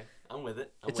 Okay. I'm with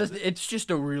it. It's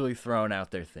just a really thrown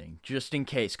out there thing, just in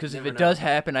case. Because if it know. does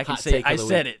happen, I can Hot say take I of the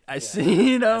said week. it. I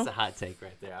see. You know. That's a hot take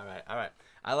right there. All right.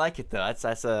 I like it though.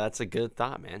 That's a good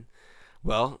thought, man.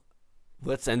 Well,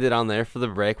 let's end it on there for the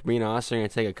break. Me and Austin are gonna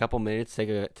take a couple minutes, take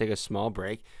a small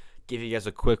break, give you guys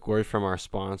a quick word from our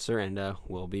sponsor, and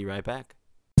we'll be right back.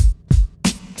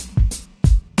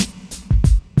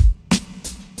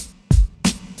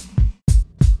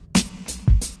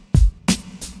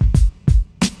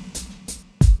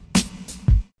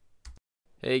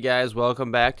 Hey guys,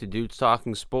 welcome back to Dudes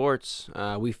Talking Sports.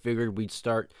 We figured we'd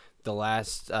start the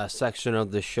last section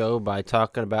of the show by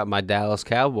talking about my Dallas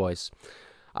Cowboys.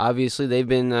 Obviously, they've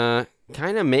been they've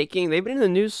been in the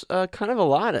news kind of a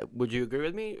lot. Would you agree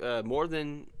with me? More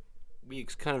than we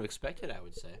kind of expected, I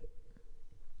would say.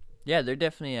 Yeah, they're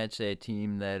definitely, I'd say, a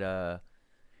team that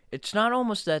it's not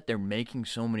almost that they're making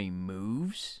so many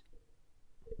moves,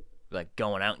 like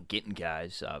going out and getting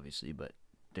guys, obviously, but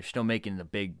they're still making the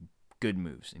big, good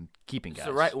moves and keeping guys. It's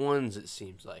the right ones, it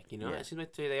seems like. Yeah. It seems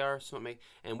like they are something.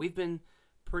 And we've been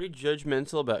pretty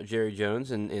judgmental about Jerry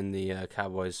Jones in the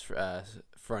Cowboys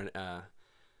front.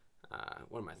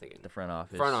 What am I thinking? The front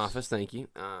office. Front office, thank you.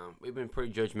 We've been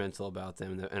pretty judgmental about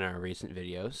them in our recent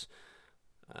videos.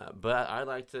 But I'd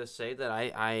like to say that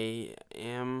I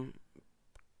am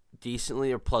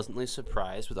decently or pleasantly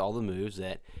surprised with all the moves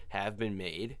that have been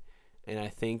made. And I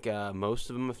think most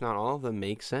of them, if not all of them,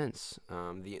 make sense.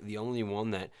 The only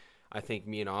one that I think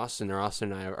me and Austin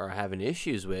and I are having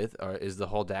issues with is the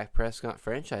whole Dak Prescott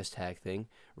franchise tag thing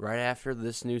right after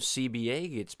this new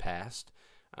CBA gets passed.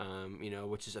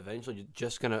 Which is eventually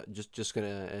just gonna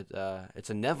it's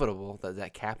inevitable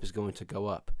that cap is going to go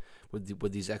up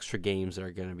with these extra games that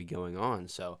are going to be going on.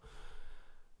 So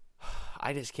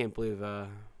I just can't believe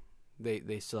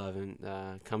they still haven't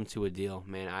come to a deal,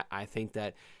 man. I think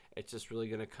that it's just really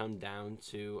going to come down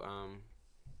to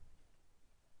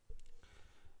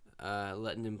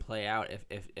letting him play out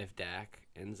if Dak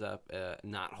ends up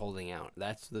not holding out.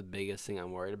 That's the biggest thing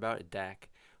I'm worried about. Dak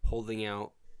holding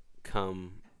out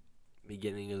come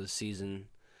beginning of the season.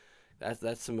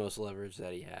 That's the most leverage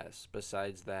that he has.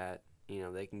 Besides that,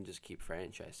 they can just keep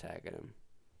franchise tagging him.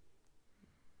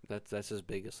 That's his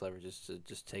biggest leverage, is to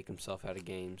just take himself out of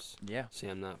games. Yeah. Say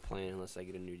I'm not playing unless I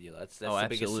get a new deal. That's the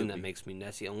absolutely. biggest thing that makes me.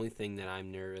 That's the only thing that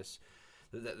I'm nervous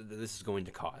that this is going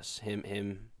to cause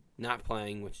him not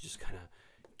playing, which just kind of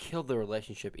killed the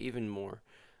relationship even more.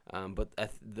 But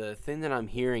the thing that I'm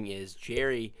hearing is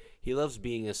Jerry, he loves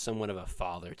being somewhat of a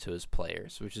father to his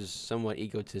players, which is somewhat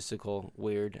egotistical,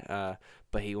 weird.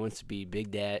 But he wants to be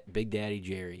Big Daddy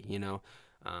Jerry,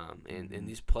 And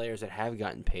these players that have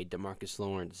gotten paid, DeMarcus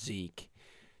Lawrence, Zeke,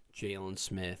 Jalen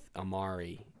Smith,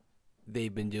 Amari,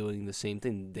 they've been doing the same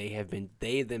thing.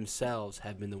 They themselves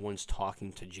have been the ones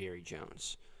talking to Jerry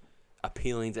Jones,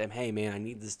 appealing to him. Hey man, I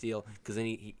need this deal, because then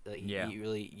he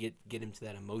really get him to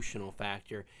that emotional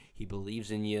factor. He believes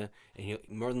in you, and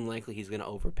more than likely he's going to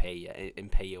overpay you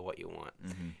and pay you what you want.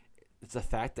 Mm-hmm. It's the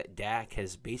fact that Dak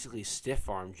has basically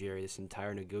stiff-armed Jerry this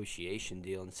entire negotiation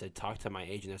deal and said, talk to my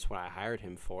agent, that's what I hired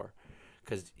him for.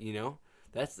 Because,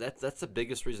 that's the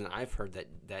biggest reason I've heard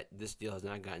that this deal has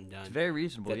not gotten done. It's very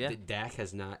reasonable, that Dak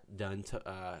has not done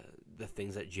the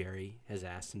things that Jerry has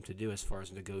asked him to do as far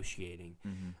as negotiating.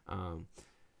 Mm-hmm.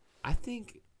 I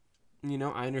think,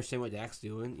 I understand what Dak's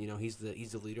doing. He's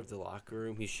the leader of the locker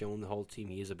room. He's showing the whole team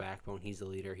he is a backbone. He's the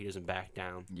leader. He doesn't back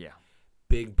down. Yeah.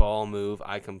 Big ball move.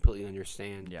 I completely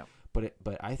understand. Yeah. But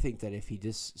I think that if he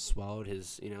just swallowed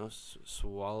his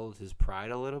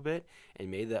pride a little bit and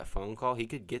made that phone call, he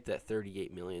could get that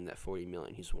 $38 million, that $40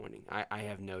 million he's wanting. I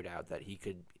have no doubt that he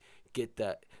could get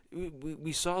that.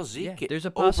 We saw Zeke get there's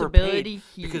a possibility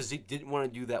because Zeke didn't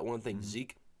want to do that one thing. Mm-hmm.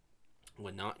 Zeke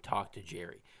would not talk to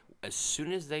Jerry. As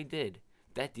soon as they did,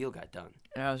 that deal got done.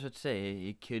 And I was about to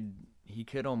say, he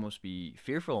could almost be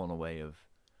fearful in a way of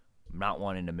not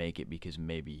wanting to make it because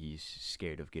maybe he's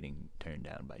scared of getting turned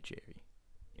down by Jerry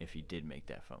if he did make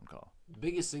that phone call. The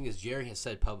biggest thing is Jerry has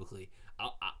said publicly,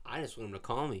 I just want him to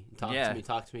call me and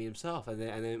talk to me himself, and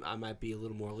then I might be a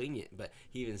little more lenient. But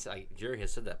he even said, Jerry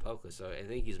has said that publicly, so I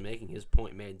think he's making his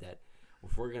point made that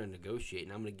if we're going to negotiate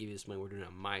and I'm going to give you this money, we're doing it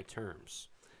on my terms.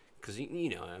 Because,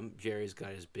 Jerry's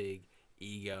got his big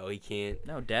ego. He can't.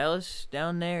 No, Dallas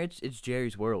down there, it's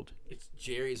Jerry's world. It's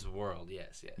Jerry's world.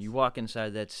 Yes. You walk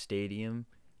inside that stadium,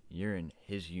 you're in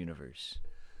his universe.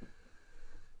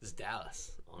 It's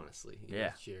Dallas, honestly. Yeah.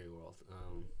 It's Jerry world.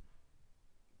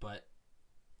 But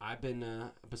I've been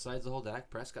besides the whole Dak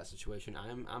Prescott situation,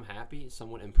 I'm happy,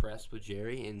 somewhat impressed with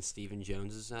Jerry and Stephen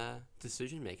Jones's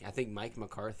decision making. I think Mike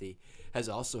McCarthy has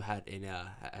also had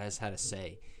a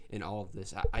say in all of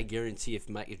this. I guarantee if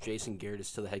Jason Garrett is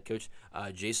still the head coach,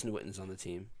 Jason Witten's on the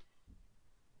team.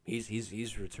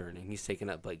 He's returning. He's taking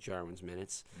up Blake Jarwin's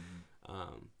minutes. Who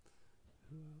else?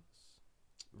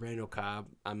 Randall Cobb.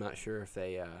 I'm not sure if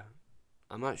they.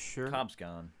 I'm not sure. Cobb's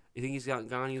gone. You think he's gone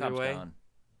either Cobb's way? Gone.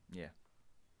 Yeah.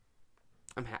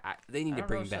 They need to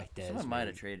bring back Dez. Someone might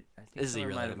have traded. I think This is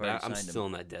someone might have irrelevant, already but I'm signed still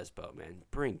him. in that Dez boat, man.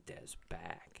 Bring Dez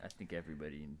back. I think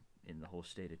everybody in the whole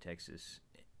state of Texas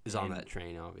Is on and that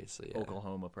train, obviously. Yeah.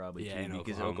 Oklahoma probably Yeah, too, in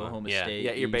because Oklahoma. Oklahoma Yeah, State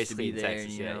yeah, you're used basically to be in there, Texas.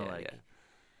 and, you Yeah, know, yeah, like yeah.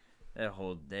 that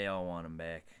whole they all want him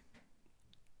back.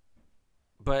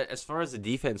 But as far as the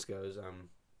defense goes,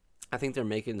 I think they're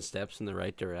making steps in the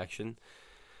right direction.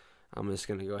 I'm just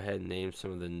going to go ahead and name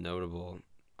some of the notable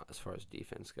as far as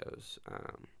defense goes.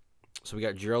 So we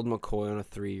got Gerald McCoy on a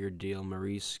 3-year deal.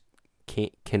 Maurice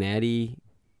Canady,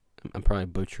 I'm probably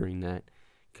butchering that.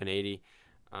 Canady.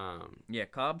 Yeah,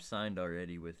 Cobb signed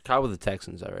already with. Cobb with the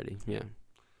Texans already, yeah.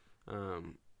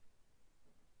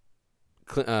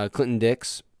 Clinton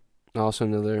Dix, also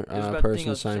another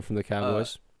person signed from the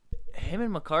Cowboys. Him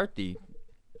and McCarthy,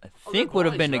 I Oh, think they're would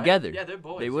have boys, been right? together. Yeah, they're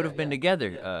boys. They would have yeah, been yeah. together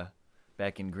Yeah.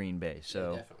 back in Green Bay.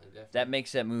 So Yeah, definitely. that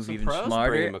makes that move Some even pros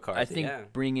smarter. bringing McCarthy, I think yeah.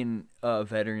 bringing a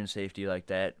veteran safety like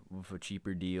that with a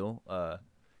cheaper deal,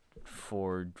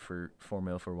 for $4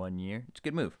 million for 1 year, it's a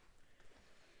good move.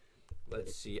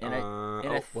 Let's see. And I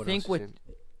what think else with is in?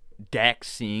 Dak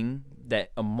seeing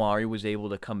that Amari was able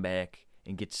to come back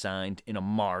and get signed, and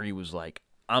Amari was like,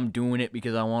 I'm doing it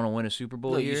because I want to win a Super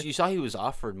Bowl No, here. you saw he was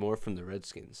offered more from the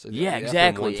Redskins. So Yeah, they offered him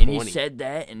exactly. And he 120. said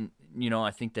that, and,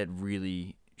 I think that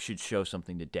really should show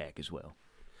something to Dak as well.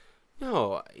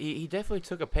 No, he definitely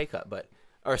took a pay cut,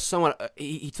 or somewhat.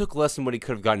 He took less than what he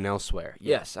could have gotten elsewhere.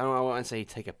 Yes, I want to say he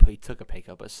took a pay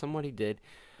cut, but somewhat he did.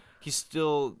 He's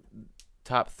still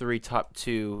top 3, top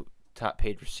 2, top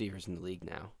paid receivers in the league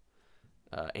now,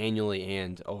 annually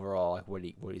and overall. Like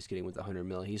what he's getting with the $100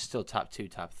 million, he's still top 2,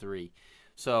 top 3.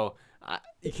 So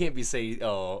you can't be saying,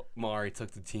 "Oh, Mari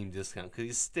took the team discount," because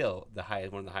he's still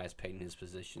one of the highest paid in his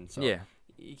position. So Yeah.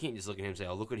 you can't just look at him and say,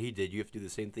 "Oh, look what he did." You have to do the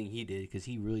same thing he did because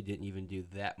he really didn't even do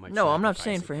that much. No, I'm not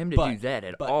saying sacrificing. for him to do that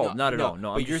at all. Not at all.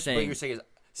 No, I'm just saying. What you're saying is,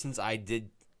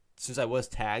 since I was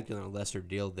tagged on a lesser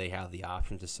deal, they have the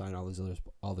option to sign all these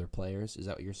other players. Is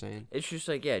that what you're saying? It's just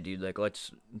like, yeah, dude. Like,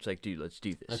 let's do this.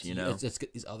 Let's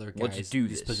get these other guys. Let's do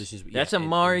these this. positions. That's and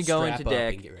Amari going to strap up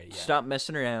Dak. and get ready, yeah. Stop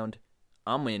messing around.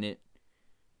 I'm in it.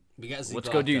 Because Let's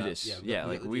go do this. Yeah,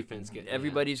 like getting,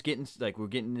 everybody's getting like we're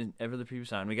getting every people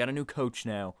signed. We got a new coach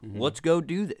now. Mhm. Let's go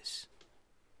do this.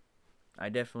 I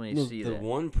definitely see the that.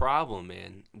 one problem,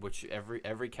 man, which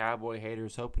every Cowboy hater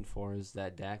is hoping for, is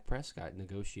that Dak Prescott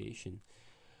negotiation.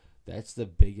 That's the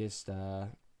biggest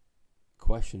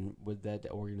question with that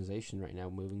organization right now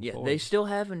moving Yeah, forward. they still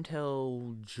have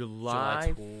until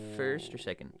July July 1st or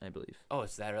 2nd, I believe. Oh,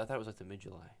 it's that. I thought it was like the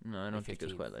mid-July. No, I don't think it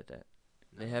was 15th. quite like that.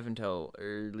 They No. have until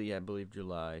early, I believe,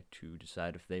 July to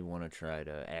decide if they want to try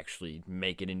to actually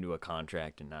make it into a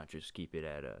contract and not just keep it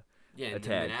at a. Yeah, a and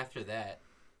tag. then after that,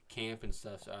 camp and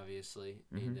stuff, obviously,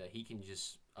 and he can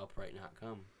just upright not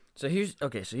come. So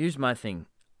here's my thing.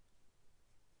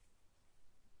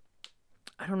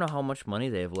 I don't know how much money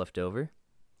they have left over.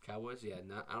 Cowboys, yeah,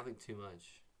 I don't think too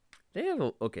much. They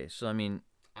have so I mean,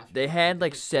 After they that, had they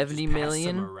like just 70 pass them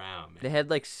million. around, man. They had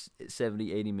like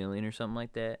 70, 80 million or something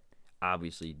like that.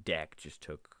 Obviously, Dak just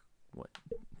took what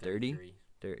 30, 33,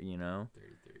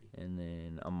 33. and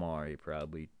then Amari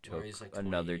probably took Amari's like 20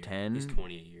 another a year. 10, He's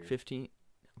 20 a year. 15,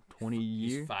 20 a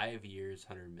He's year. 5 years,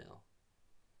 100 mil.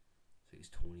 So he's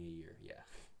 20 a year. Yeah,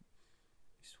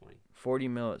 he's 20. 40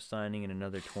 mil at signing and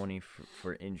another 20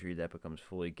 for injury that becomes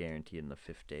fully guaranteed in the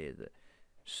 5th day of the.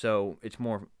 So it's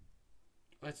more.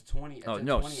 That's a 20. That's Oh a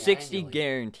no, 20 60 annually.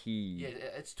 guaranteed. Yeah,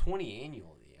 it's 20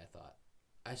 annually. I thought.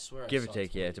 I swear. Give I or saw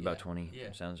take, 20. yeah, it's about 20.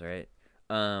 Yeah. Sounds right.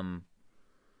 I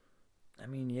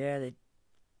mean, yeah,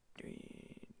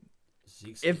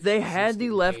 if they had the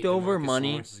leftover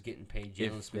money,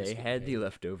 if they had the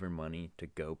leftover money to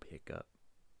go pick up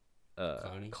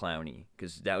Clowney,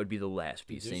 because that would be the last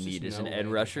piece they need is an Ed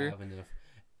rusher.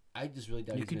 I just really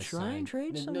doubt You he's can gonna try sign. and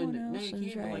trade No, someone no, else you and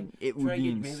can't, but, try. like, It try would to be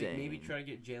get, insane. maybe try to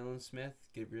get Jalen Smith,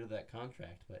 get rid of that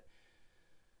contract, but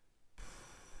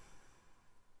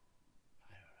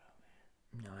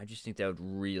No, I just think that would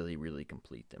really, really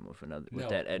complete them with no,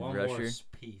 that Ed one rusher. more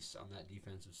piece on that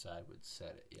defensive side would set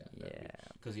it. Yeah. Yeah.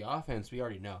 Because the offense, we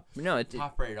already know. No,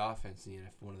 Top-rated offense in the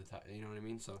NFL, one of the top. You know what I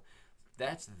mean? So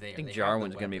That's there. I think They have the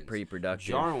Jarwin's going to be weapons. pretty productive.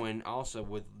 Jarwin also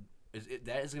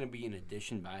that is going to be an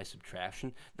addition by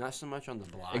subtraction, not so much on the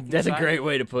blocking That's side, a great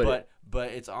way to put it.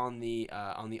 But it's on the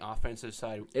offensive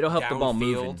side. It'll help the ball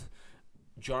moving.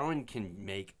 Jarwin can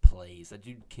make plays. That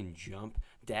dude can jump.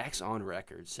 Dak's on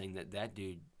record saying that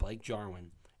dude, Blake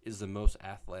Jarwin, is the most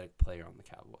athletic player on the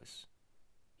Cowboys.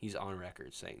 He's on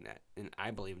record saying that, and I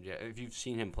believe him. If you've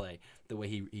seen him play, the way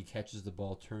he catches the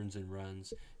ball, turns and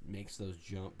runs, makes those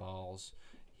jump balls,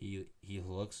 he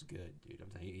looks good, dude. I'm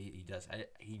telling you, he does.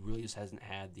 He really just hasn't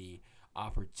had the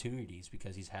opportunities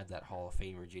because he's had that Hall of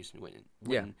Famer Jason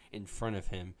Witten in front of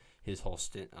him his whole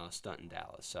stunt in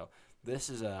Dallas. So this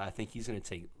is I think he's going to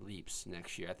take leaps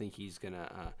next year. I think he's going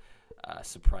to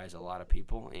surprise a lot of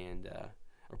people and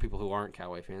or people who aren't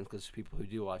Cowboy fans, because people who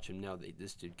do watch him know that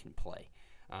this dude can play.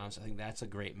 So I think that's a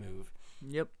great move.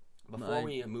 Yep. Before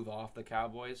we move off the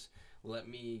Cowboys, let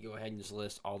me go ahead and just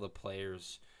list all the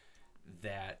players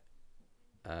that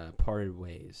parted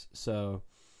ways. So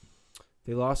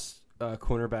they lost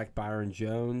cornerback Byron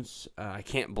Jones. I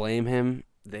can't blame him.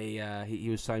 He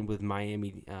was signed with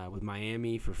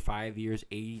Miami for 5 years,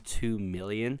 $82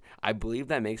 million. I believe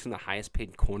that makes him the highest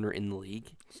paid corner in the league.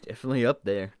 It's definitely up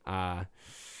there.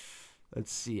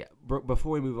 Let's see.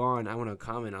 Before we move on, I want to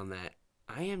comment on that.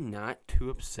 I am not too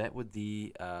upset with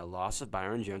the loss of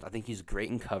Byron Jones. I think he's great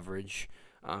in coverage.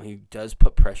 He does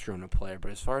put pressure on a player,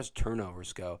 but as far as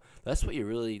turnovers go, that's what you're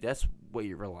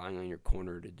relying on your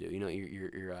corner to do. You know,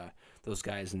 you're those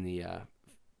guys in the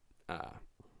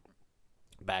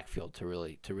backfield to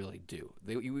really do.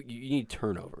 You need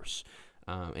turnovers,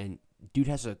 and dude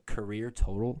has a career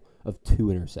total of 2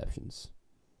 interceptions.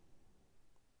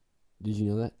 Did you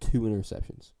know that? 2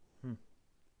 interceptions.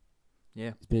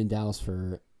 Yeah. He's been in Dallas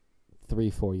for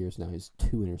 3-4 years now. He's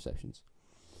 2 interceptions.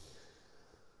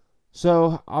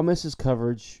 So I'll miss his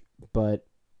coverage, but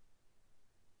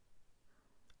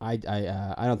I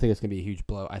don't think it's gonna be a huge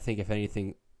blow. I think if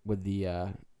anything, with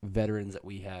the veterans that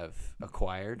we have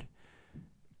acquired,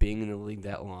 being in the league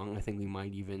that long, I think we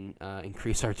might even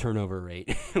increase our turnover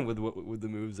rate with the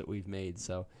moves that we've made.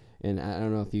 So, and I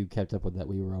don't know if you kept up with that.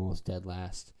 We were almost dead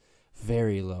last.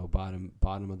 Very low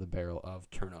bottom of the barrel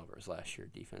of turnovers last year.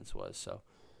 Defense was so.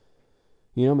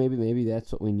 You know, maybe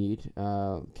that's what we need.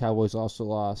 Cowboys also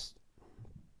lost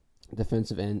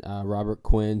defensive end Robert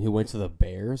Quinn, who went to the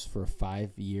Bears for a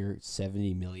 5-year,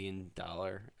 $70 million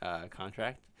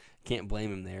contract. Can't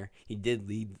blame him there. He did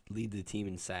lead the team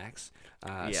in sacks,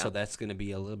 so that's going to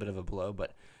be a little bit of a blow.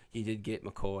 But you did get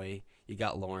McCoy. You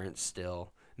got Lawrence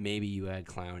still. Maybe you had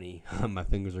Clowney. My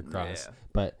fingers are crossed,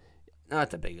 but. Not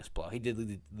the biggest blow. He did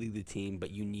lead the team,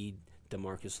 but you need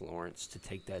DeMarcus Lawrence to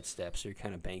take that step, so you're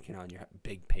kind of banking on your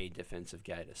big paid defensive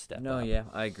guy to step up. No, yeah,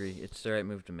 I agree. It's the right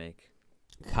move to make.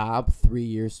 Cobb, 3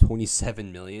 years, $27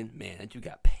 million. Man, that dude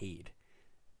got paid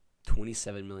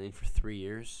 $27 million for 3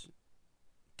 years.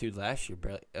 Dude, last year,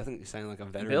 I think he signed like a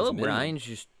veteran. Bill O'Brien's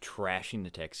just trashing the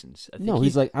Texans.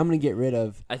 He's like, I'm going to get rid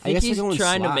of. I think he's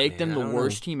trying to make them the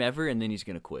worst team ever, and then he's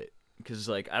going to quit. Because,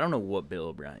 I don't know what Bill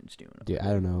O'Brien's doing. Dude, I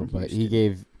don't know, but he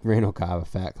gave Randall Cobb a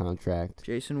fat contract.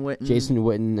 Jason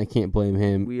Witten, I can't blame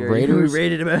him. Raiders,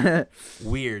 rated about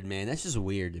weird, man. That's just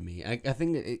weird to me. I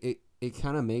think it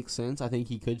kind of makes sense. I think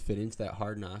he could fit into that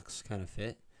Hard Knocks kind of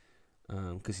fit.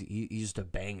 Because he's just a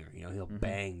banger. You know, he'll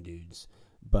bang dudes.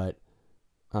 But,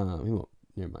 he won't.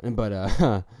 Never mind. But,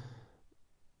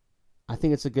 I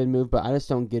think it's a good move, but I just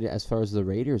don't get it as far as the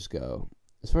Raiders go.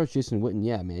 As far as Jason Witten,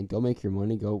 yeah, man, go make your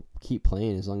money, go keep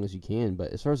playing as long as you can.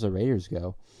 But as far as the Raiders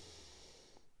go,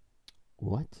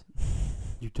 what?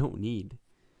 You don't need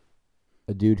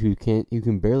a dude who can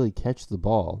barely catch the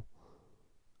ball.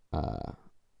 I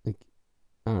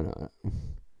don't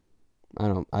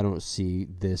know. I don't see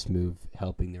this move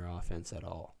helping their offense at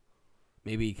all.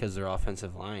 Maybe because their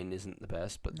offensive line isn't the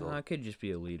best, but it could just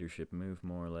be a leadership move,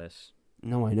 more or less.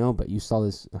 No, I know, but you saw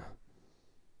this.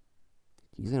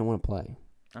 He's gonna want to play.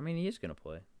 I mean, he is going to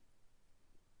play.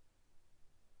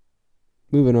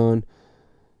 Moving on.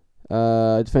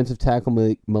 Defensive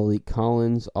tackle Malik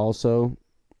Collins also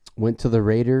went to the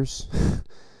Raiders.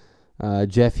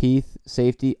 Jeff Heath,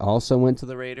 safety, also went to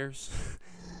the Raiders.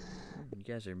 You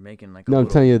guys are making like I'm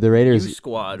telling you, the Raiders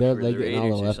squad. They're getting all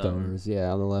the leftovers.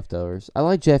 Yeah, all the leftovers. I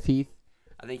like Jeff Heath.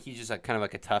 I think he's just kind of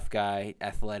like a tough guy,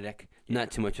 athletic,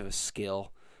 not too much of a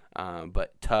skill,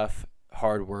 but tough,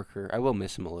 hard worker. I will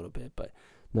miss him a little bit, but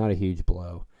not a huge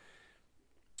blow.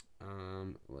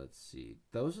 Let's see.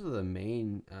 Those are the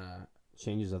main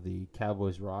changes of the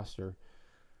Cowboys roster.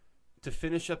 To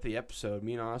finish up the episode,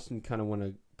 me and Austin kind of want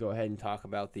to go ahead and talk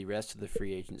about the rest of the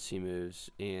free agency moves.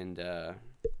 And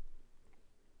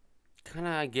kind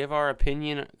of give our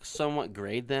opinion, somewhat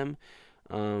grade them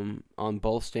on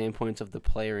both standpoints of the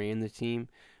player and the team,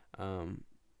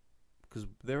 because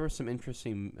there were some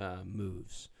interesting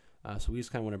moves. So we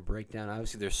just kind of want to break down.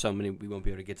 Obviously, there's so many we won't be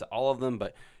able to get to all of them,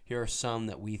 but here are some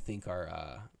that we think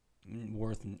are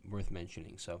worth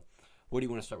mentioning. So, what do you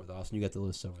want to start with, Austin? You got the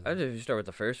list over there. I'd just start with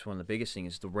the first one. The biggest thing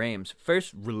is the Rams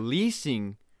first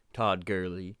releasing Todd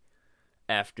Gurley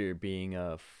after being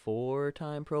a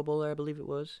 4-time Pro Bowler, I believe it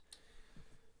was.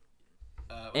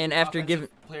 And after giving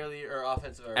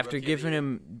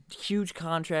him huge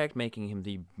contract, making him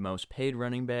the most paid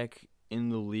running back in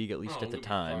the league, at least at the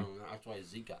time. That's why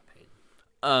Zeke got paid.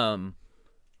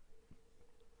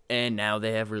 And now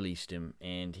they have released him,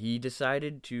 and he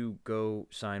decided to go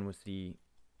sign with the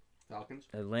Falcons.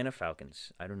 Atlanta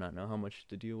Falcons. I do not know how much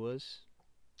the deal was.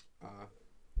 I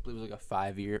believe it was like a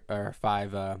 5 year or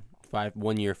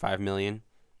 1 year, $5 million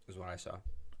is what I saw.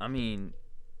 I mean,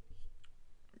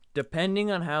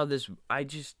 depending on how this,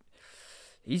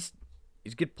 he's a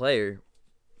good player.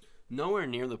 Nowhere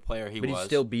near the player he was. But he's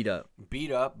still beat up.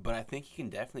 But I think he can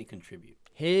definitely contribute.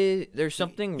 There's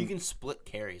something. He can split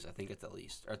carries, I think, at the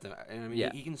least.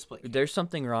 He can split. There's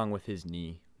something wrong with his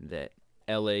knee that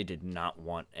LA did not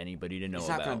want anybody to know about.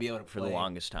 He's not going to be able to play for the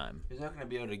longest time. He's not going to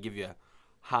be able to give you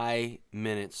high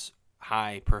minutes,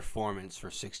 high performance for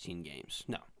 16 games.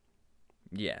 No.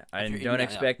 Yeah, I don't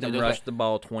expect him to rush the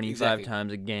ball 25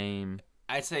 times a game.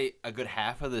 I'd say a good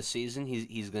half of the season,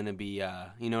 he's going to be,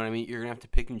 you know what I mean? You're going to have to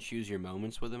pick and choose your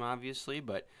moments with him, obviously,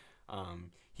 but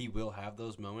he will have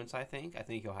those moments, I think. I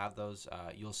think he'll have those.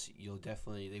 You'll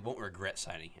definitely, they won't regret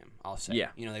signing him, I'll say.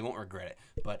 Yeah. You know, they won't regret it.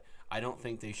 But I don't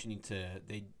think they should need to,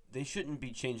 they shouldn't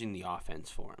be changing the offense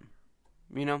for him.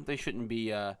 You know, they shouldn't be,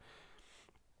 they're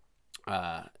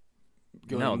a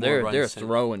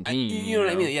throwing team. You know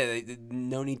what I mean? Yeah,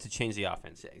 no need to change the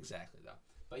offense. Yeah, exactly, though.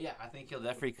 But yeah, I think he'll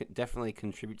definitely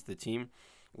contribute to the team.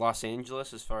 Los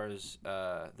Angeles, as far as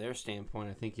their standpoint,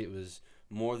 I think it was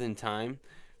more than time.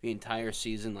 The entire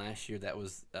season last year, that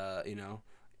was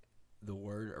the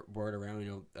word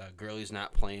around. Gurley's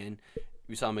not playing.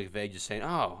 We saw McVay just saying,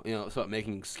 so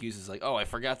making excuses like, I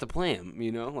forgot to play him.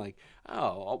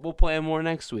 We'll play him more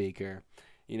next week, or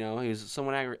he was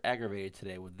somewhat aggravated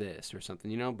today with this or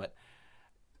something. But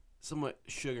somewhat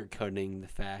sugarcoating the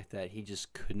fact that he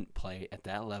just couldn't play at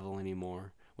that level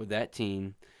anymore with that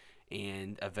team.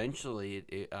 And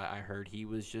eventually, I heard he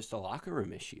was just a locker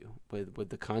room issue with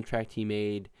the contract he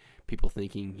made, people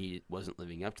thinking he wasn't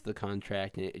living up to the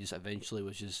contract, and it just eventually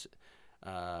was just,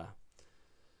 it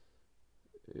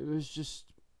was just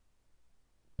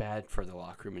bad for the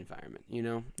locker room environment,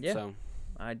 Yeah, So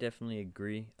I definitely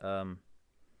agree.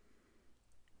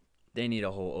 They need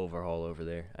a whole overhaul over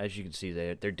there. As you can see,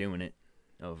 they're doing it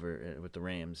over with the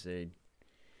Rams.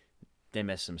 They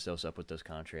messed themselves up with those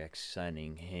contracts,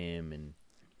 signing him and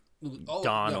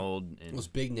Donald and those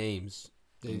big names.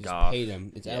 They just Goff. paid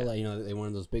him. It's LA, they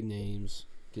wanted those big names,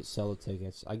 sell the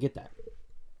tickets. I get that,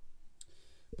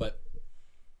 but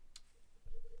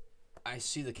I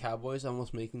see the Cowboys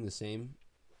almost making the same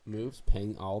moves,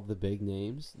 paying all the big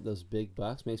names, those big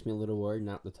bucks. Makes me a little worried.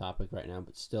 Not the topic right now,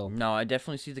 but still. No, I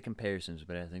definitely see the comparisons,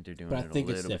 but I think they're doing it a little bit.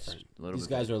 But I think it's different. These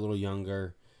guys are a little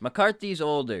younger. McCarthy's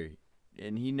older,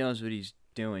 and he knows what he's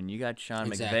doing. You got Sean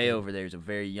McVay over there, who's a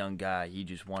very young guy. He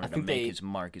just wanted to make his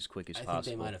mark as quick as possible. I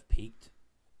think they might have peaked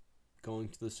going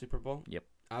to the Super Bowl. Yep.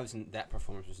 Obviously, that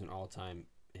performance was an all-time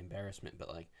embarrassment, but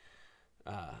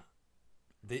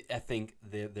I think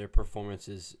their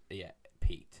performances,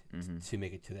 peaked to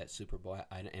make it to that Super Bowl,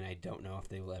 and I don't know if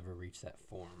they will ever reach that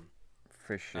form.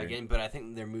 For sure. Again, but I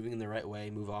think they're moving in the right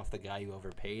way. Move off the guy you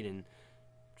overpaid and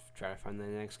try to find the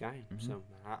next guy. So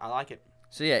I like it.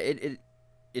 So yeah,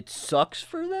 it sucks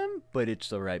for them, but it's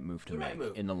the right move to make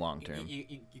in the long term.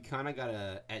 You kind of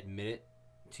gotta admit it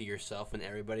to yourself and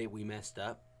everybody. We messed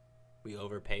up. We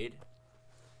overpaid,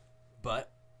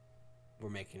 but we're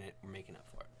making up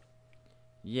for it.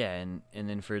 Yeah, and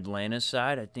then for Atlanta's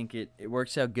side, I think it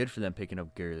works out good for them picking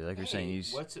up Gurley. Like you're saying,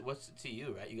 what's it to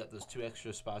you, right? You got those 2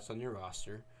 extra spots on your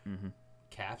roster.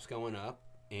 Cap's going up,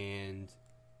 and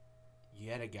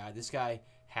you had a guy. This guy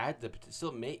had the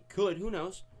still could. Who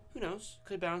knows?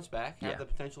 Could bounce back. Have the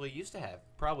potential he used to have.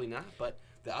 Probably not, but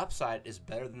the upside is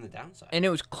better than the downside. And it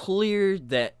was clear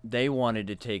that they wanted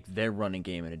to take their running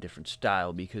game in a different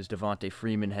style because Devontae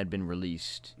Freeman had been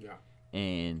released. Yeah.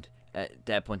 And at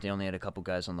that point, they only had a couple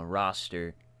guys on the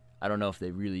roster. I don't know if they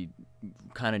really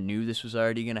kind of knew this was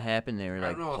already going to happen. They were I like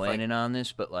don't know if, planning on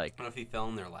this, but like I don't know if he fell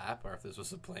in their lap or if this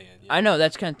was a plan. I know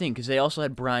that's kind of thing because they also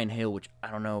had Brian Hill, which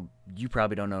I don't know. You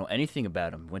probably don't know anything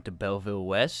about him. Went to Belleville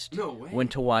West. No way.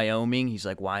 Went to Wyoming. He's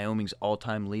like Wyoming's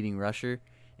all-time leading rusher,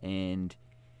 and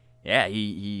yeah,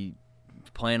 he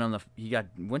playing on the.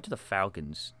 Went to the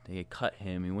Falcons. They had cut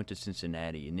him. He went to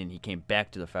Cincinnati, and then he came back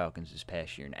to the Falcons this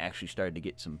past year and actually started to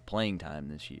get some playing time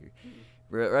this year.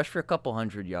 Rushed for a couple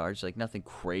hundred yards, like nothing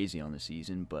crazy on the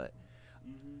season, but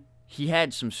he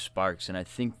had some sparks, and I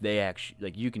think they actually,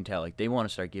 like you can tell, like they want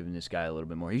to start giving this guy a little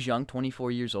bit more. He's young,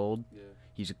 24 years old. Yeah.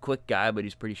 He's a quick guy, but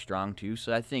he's pretty strong too.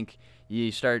 So I think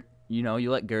you start, you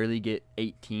let Gurley get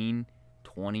 18,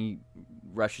 20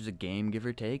 rushes a game, give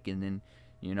or take, and then,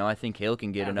 I think Hill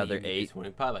can get another 8. 20,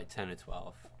 probably like 10 to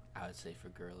 12, I would say, for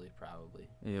Gurley, probably.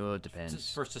 Yeah, well, it depends.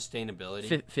 Just for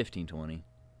sustainability. 15, 20.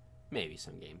 Maybe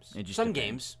some games. It just some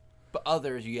depends. games, but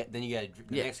others the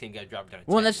next game you got to drop down. To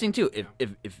Well, 10, that's the thing too.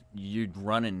 If you're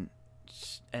running,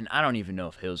 and I don't even know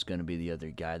if Hill's going to be the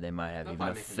other guy. They might have They'll even a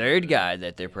probably make him third the guy third.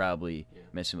 that they're probably Yeah.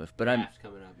 messing with. But Draft's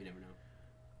coming up. You never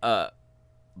know.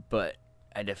 but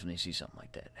I definitely see something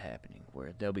like that happening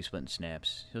where they'll be splitting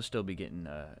snaps. He'll still be getting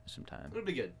some time. It'll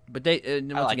be good. But they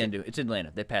once like again, it's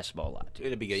Atlanta. They pass the ball a lot too.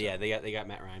 It'll be good. Yeah, they got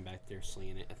Matt Ryan back there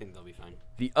slinging it. I think they'll be fine.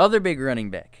 The other big running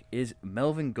back is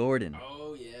Melvin Gordon,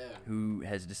 Oh yeah. who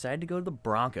has decided to go to the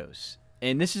Broncos.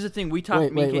 And this is the thing we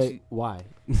talked. Wait. Why?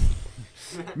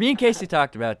 Me and Casey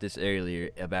talked about this earlier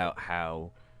about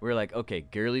how we're like, okay,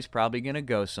 Gurley's probably gonna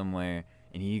go somewhere,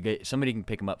 and somebody can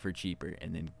pick him up for cheaper,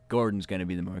 and then Gordon's gonna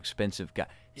be the more expensive guy.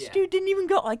 This Yeah. dude didn't even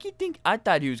go. Like I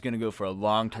thought he was gonna go for a I thought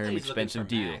long-term he was looking expensive for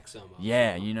deal. max almost.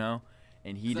 Yeah,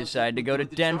 and he decided to go to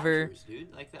With the Denver. Chargers,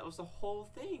 dude. Like that was the whole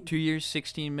thing. 2 years,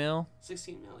 $16 million.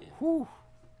 16 million. Whew.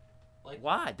 Like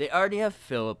Why? They already have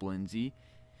Phillip Lindsay.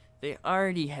 They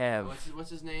already have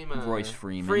what's his name? Royce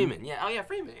Freeman. Freeman. Yeah. Oh yeah,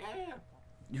 Freeman. Yeah.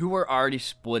 who were already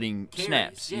splitting Carries,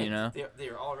 snaps. Yeah,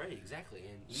 they're already exactly.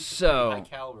 And he's So- a high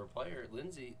caliber player.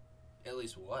 Lindsey, at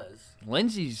least was.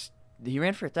 He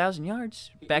ran for 1,000 yards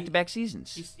back-to-back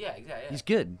seasons. Exactly. Yeah. He's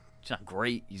good. He's not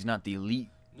great. He's not the elite.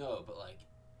 No, but like,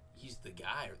 he's the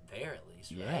guy there at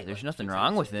least. Yeah, right? there's Like, nothing you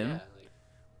wrong take with it, him. Yeah, like,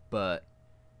 But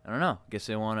I don't know. Guess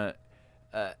they want to.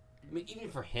 I mean, even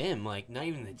for him, like, not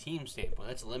even the team standpoint,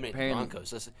 let's eliminate the Apparently-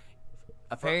 Broncos.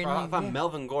 Apparently, if I'm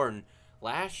Melvin Gordon,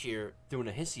 last year doing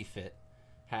a hissy fit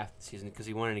half the season because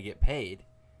he wanted to get paid,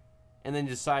 and then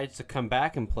decides to come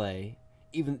back and play,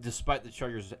 even despite the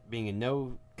Chargers being in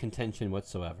no contention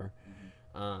whatsoever.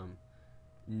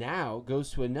 Now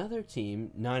goes to another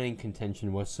team not in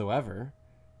contention whatsoever,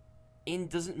 and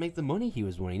doesn't make the money he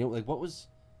was wanting. Like, what was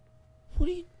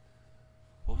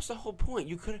the whole point?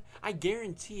 I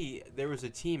guarantee there was a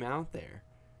team out there.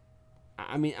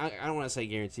 I mean, I don't want to say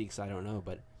guarantee because I don't know,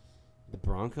 but the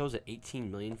Broncos at $18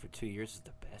 million for 2 years is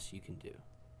the best you can do.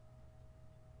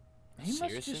 he must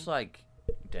Seriously? just like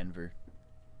Denver.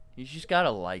 He's just gotta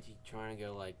like. You trying to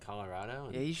go like Colorado?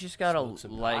 And Yeah, he's just gotta smoke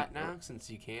some like. pot now since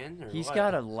you can. Or He's what?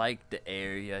 gotta like the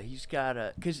area. He's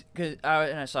gotta,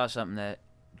 and I saw something that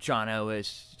John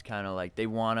Ellis kind of like they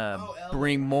want to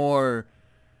bring more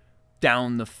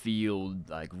down the field,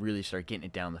 like really start getting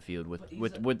it down the field with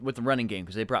the running game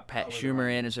because they brought Pat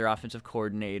Schumer in as their offensive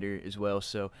coordinator as well.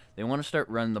 So they want to start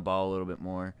running the ball a little bit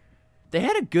more. They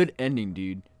had a good ending,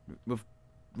 dude,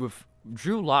 with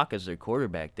Drew Lock as their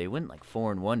quarterback. They went like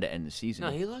 4-1 to end the season.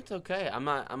 No, he looked okay. I'm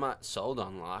not sold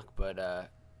on Locke, but to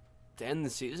end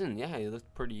the season, yeah, he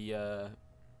looked pretty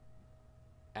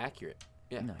accurate.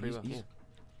 Yeah, No, pretty well. he's- Yeah.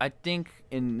 I think,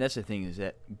 and that's the thing, is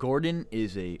that Gordon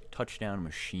is a touchdown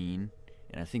machine,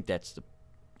 and I think that's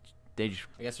they just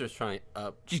I guess they're just trying to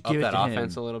up give that it to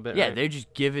offense him. a little bit. Yeah, right? they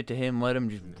just give it to him, let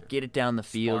him just get it down the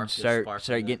field, spark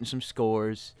start in getting some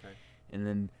scores, Okay. and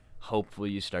then hopefully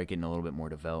you start getting a little bit more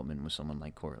development with someone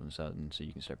like Cortland Sutton, so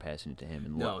you can start passing it to him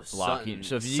and No, blocking. Sutton-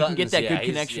 So if you can get Sutton's- that yeah, good he's-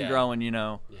 connection yeah. growing,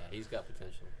 Yeah, he's got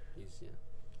potential.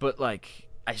 But like,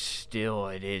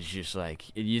 it is just like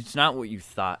it's not what you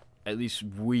thought. At least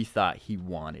we thought he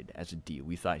wanted as a deal.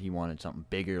 We thought he wanted something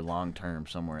bigger, long term,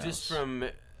 somewhere Just else. from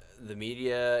the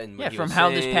media and what Yeah, he from was how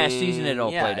this past saying, season it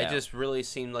all yeah, played it out. just really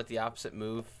seemed like the opposite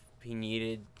move he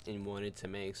needed and wanted to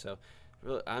make. So,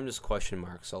 really, I'm just question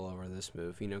marks all over this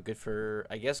move. Good for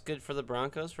the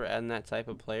Broncos for adding that type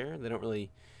of player. They don't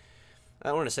really. I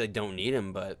don't want to say they don't need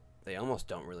him, but they almost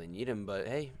don't really need him. But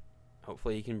hey,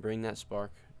 hopefully he can bring that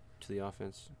spark to the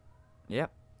offense.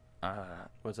 Yep.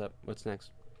 What's up? What's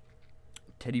next?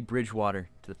 Teddy Bridgewater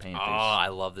to the Panthers. Oh, I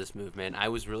love this move, man. I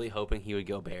was really hoping he would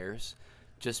go Bears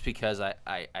just because I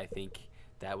think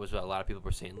that was what a lot of people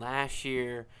were saying last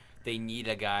year. they need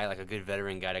a guy like a good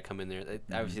veteran guy to come in there.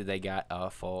 Obviously, they got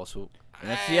Foles. So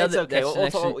That's the other. It's okay. That's We'll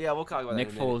next talk, to- yeah, we'll talk about Nick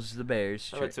that in a minute. Foles, the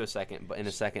Bears. I'll get to a second, but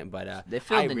They I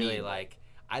filled the really need.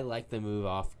 I like the move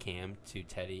off Cam to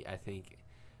Teddy. I think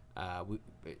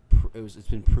it's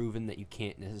been proven that you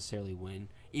can't necessarily win.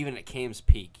 Even at Cam's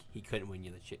peak, he couldn't win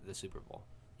you the Super Bowl.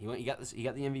 He got the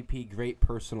MVP, great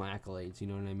personal accolades. You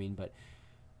know what I mean? But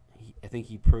I think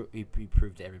he proved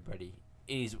to everybody.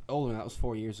 And he's older. That was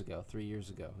 3 years ago.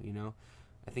 You know,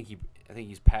 I think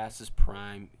he's past his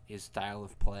prime. His style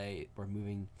of play, I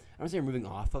don't say we're moving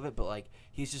off of it, but like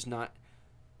he's just not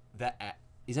that.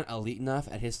 He's not elite enough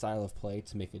at his style of play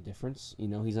to make a difference. You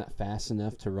know, he's not fast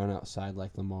enough to run outside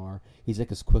like Lamar. He's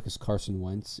like as quick as Carson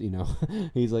Wentz. You know,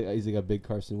 he's like a big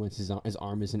Carson Wentz. His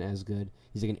arm isn't as good.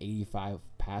 He's like an 85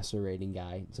 passer rating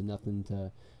guy. So nothing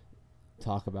to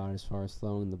talk about as far as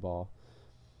throwing the ball.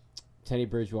 Teddy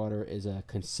Bridgewater is a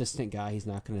consistent guy. He's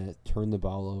not going to turn the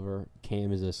ball over.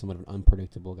 Cam is somewhat of an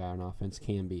unpredictable guy on offense.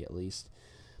 Can be at least.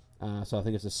 So I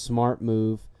think it's a smart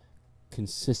move.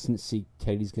 Consistency.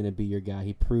 Teddy's going to be your guy.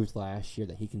 He proved last year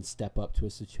that he can step up to a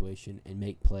situation and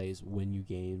make plays, win you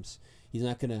games. He's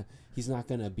not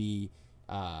gonna be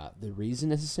the reason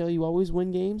necessarily you always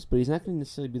win games, but he's not going to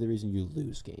necessarily be the reason you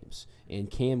lose games. And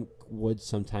Cam would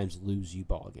sometimes lose you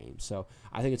ball games. So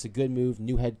I think it's a good move.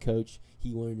 New head coach.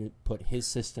 He wanted to put his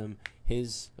system,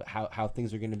 how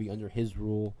things are going to be under his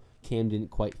rule. Cam didn't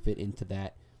quite fit into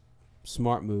that.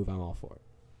 Smart move. I'm all for it.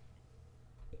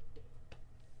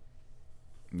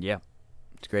 Yeah,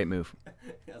 it's a great move.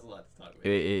 That's a lot to talk about.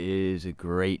 It is a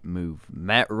great move.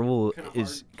 Matt Rule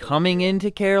is coming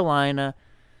into Carolina.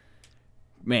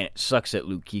 Man, it sucks that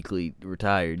Luke Kuechly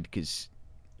retired because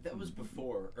That was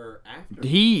before or after?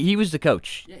 he was the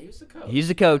coach. Yeah, he was the coach. He's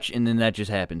the coach, and then that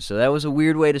just happened. So that was a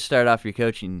weird way to start off your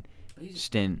coaching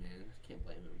stint. Man, can't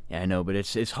blame him. Yeah, I know, but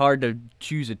it's hard to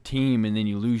choose a team and then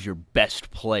you lose your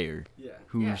best player, Yeah.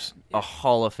 who's a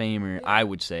Hall of Famer, I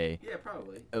would say, Yeah,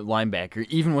 probably. a linebacker.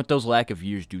 Even with those lack of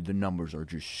years, dude, the numbers are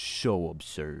just so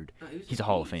absurd. No, He's a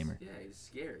Hall of Famer. Yeah, he's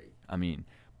scary. I mean,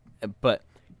 but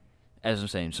as I'm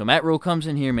saying, so Matt Rule comes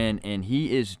in here, man, and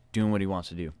he is doing what he wants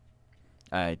to do.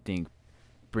 I think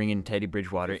bringing Teddy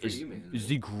Bridgewater Good for you, man. is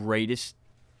the greatest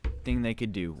thing they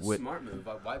could do. Smart move.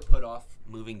 Why put off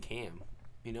moving Cam?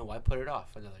 You know, why put it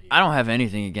off another year? I don't have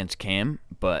anything against Cam,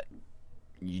 but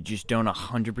you just don't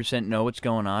 100% know what's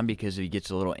going on because he gets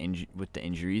a little with the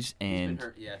injuries. He's been And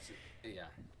hurt. Yeah.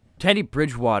 Teddy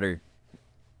Bridgewater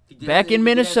He did Back have- in he did have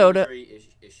Minnesota- injury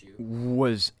issue.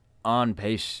 was on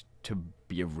pace to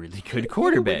be a really good He had a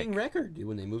quarterback. winning record, dude.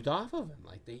 When they moved off of him,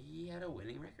 he had a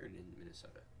winning record in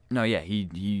Minnesota. No, yeah,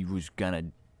 he was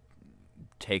gonna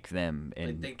take them Like,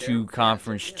 in they're two bad,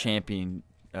 conference yeah. champion,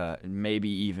 maybe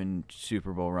even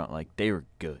Super Bowl run. Like they were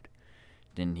good.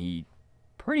 Then he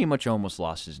pretty much almost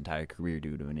lost his entire career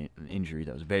due to an injury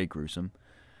that was very gruesome.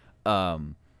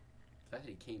 The fact that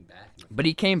he came back. But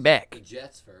he came The back.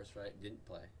 Jets first, right? Didn't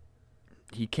play.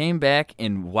 He came back,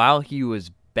 and while he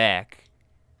was back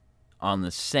on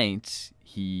the Saints,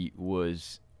 he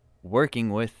was working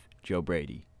with Joe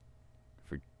Brady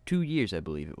for 2 years, I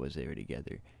believe it was. They were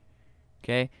together.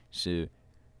 Okay, so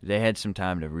they had some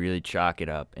time to really chalk it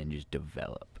up and just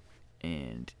develop.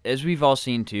 And as we've all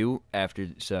seen too,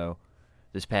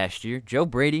 this past year, Joe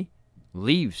Brady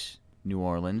leaves New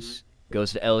Orleans,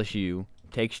 goes to LSU,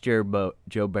 takes Joe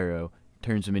Burrow,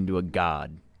 turns him into a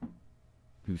god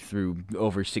who threw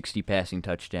over 60 passing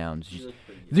touchdowns. Just,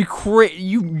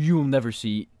 you'll never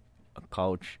see a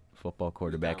college football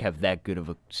quarterback have that good of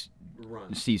a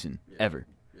Run. season Yeah. ever.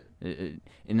 And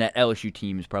that LSU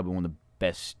team is probably one of the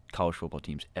best college football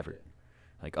teams ever.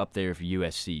 Like up there for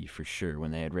USC for sure when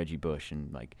they had Reggie Bush,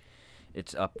 and like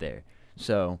it's up there.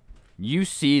 So you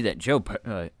see that Joe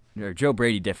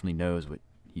Brady definitely knows what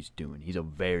he's doing. He's a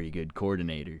very good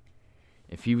coordinator.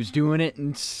 If he was doing it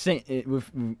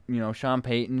with Sean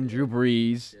Payton, Drew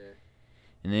Brees, Yeah.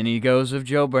 and then he goes with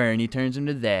Joe Burrow and he turns him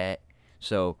to that.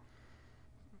 So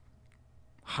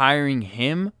hiring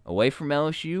him away from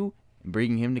LSU and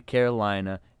bringing him to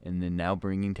Carolina, and then now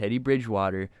bringing Teddy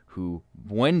Bridgewater, who,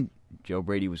 when Joe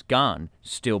Brady was gone,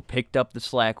 still picked up the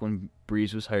slack when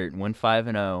Brees was hurt and went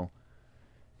 5-0.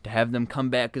 To have them come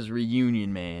back as a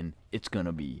reunion, man, it's going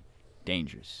to be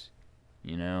dangerous.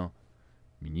 You know?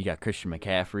 I mean, you got Christian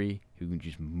McCaffrey, who can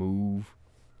just move.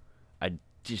 I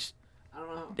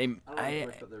don't know. They- I don't know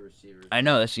much about their receivers. I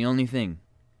know, that's the only thing.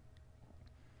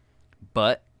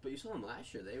 But But you saw them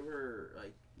last year. They were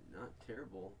not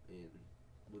terrible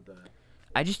with the.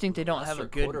 I just think they don't have a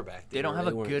good quarterback. They don't have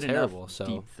a weren't good terrible, enough so.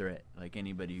 deep threat like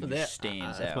anybody who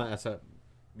stands out.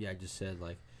 I just said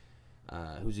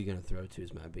Who's he going to throw to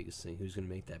is my biggest thing. Who's going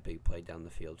to make that big play down the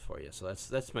field for you? So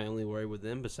that's my only worry with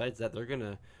them. Besides that, they're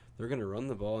gonna run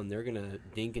the ball and they're gonna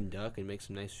dink and duck and make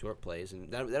some nice short plays,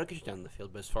 and that'll get you down the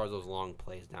field. But as far as those long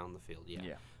plays down the field,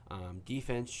 yeah.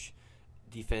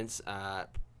 Defense,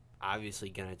 obviously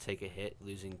gonna take a hit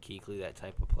losing Kuechly, that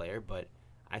type of player. But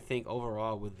I think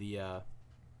overall with the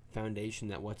foundation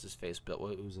that what's his face built.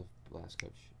 What was the last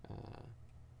coach?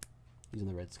 He's in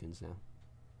the Redskins now.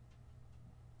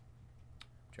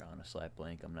 Drawing a slight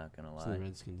blank, I'm not gonna He's in lie. the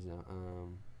Redskins now.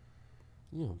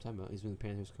 You know what I'm talking about. He's been the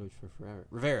Panthers coach for forever.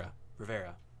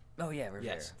 Rivera. Oh yeah, Rivera.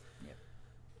 Yes. Yep.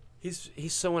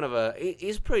 He's somewhat of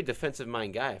he's a pretty defensive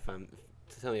mind guy.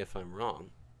 Tell me if I'm wrong.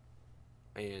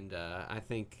 And I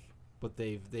think, but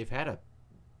they've had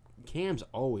Cam's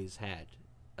always had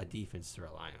a defense to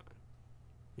rely on.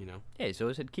 You know. Yeah, he's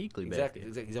always had Kuechly back.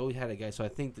 Exactly. He's always had a guy. So I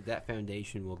think that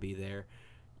foundation will be there.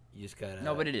 You just gotta.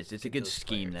 No, but it is. It's a get good those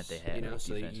scheme players, that they have. You know,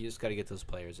 so defense. you just got to get those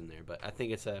players in there. But I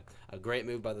think it's a great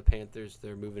move by the Panthers.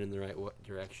 They're moving in the right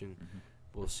direction. Mm-hmm.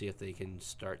 We'll see if they can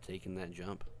start taking that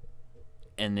jump.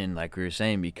 And then, like we were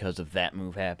saying, because of that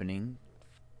move happening,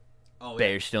 Oh,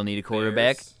 Bears still need a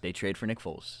quarterback. Bears. They trade for Nick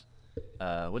Foles.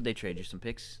 What'd they trade you? Some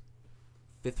picks?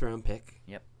 5th round pick.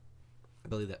 Yep. I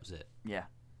believe that was it. Yeah.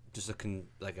 Just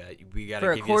we got For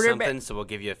to a give you quarterback- something, so we'll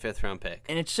give you a 5th round pick.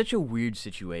 And it's such a weird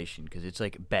situation because it's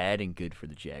like bad and good for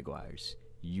the Jaguars.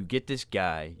 You get this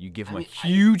guy, you give him a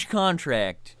huge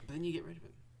contract. But then you get rid of him.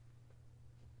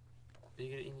 You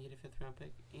get a 5th round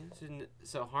pick.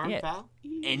 So harm Yeah. foul.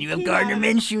 And you have Gardner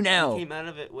Minshew now. He came out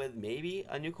of it with maybe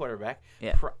a new quarterback.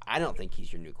 Yeah. I don't think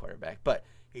he's your new quarterback, but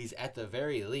he's at the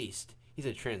very least he's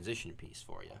a transition piece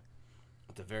for you.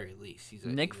 At the very least,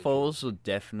 Nick Foles will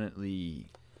definitely,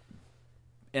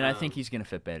 and I think he's gonna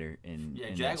fit better in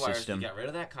that Jaguars. system. You got rid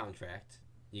of that contract.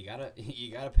 You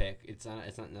gotta pick. It's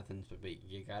not nothing, but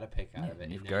you gotta pick out of it.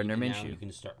 you have And Gardner now Minshew. you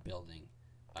can start building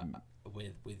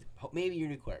with maybe your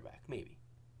new quarterback. Maybe.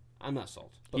 I'm not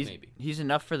sold, but maybe. He's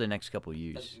enough for the next couple of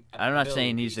years. That's a I'm not building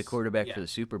saying he's the piece. quarterback Yeah. for the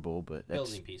Super Bowl, but that's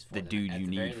Building piece for the them dude at you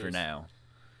the very need for least. now.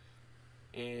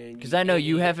 Because I know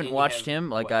you haven't watched him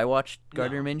like I watched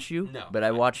Gardner No. Minshew, No, but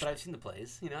I watched. But I've seen the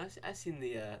plays. You know, I've seen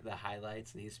the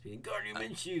highlights and ESPN. Gardner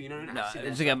Minshew. You know, No, I've seen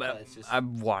it's that like stuff, but it's just-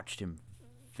 I've watched him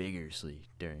vigorously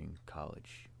during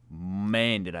college.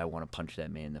 Man, did I want to punch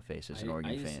that man in the face as an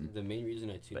Oregon fan. The main reason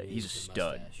I tuned But in he's is a the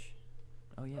stud. mustache.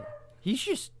 Oh yeah, he's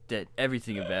just that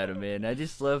everything about him, man. I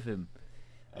just love him.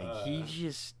 Like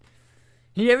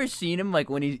you ever seen him like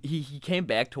when he came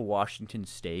back to Washington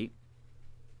State?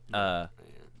 Yeah.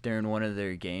 During one of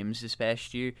their games this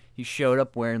past year, he showed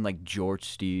up wearing like George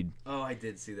Steed Oh, I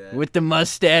did see that. with the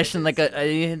mustache and did like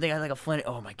see they got like a flannel.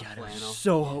 Oh my god, it was flannel.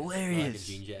 so Like a hilarious.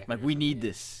 jean jacket Like or we need something,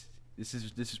 yeah. this.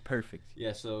 This is perfect.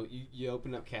 Yeah, so you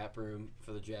open up cap room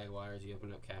for the Jaguars. You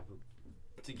open up cap room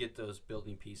to get those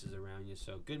building pieces around you.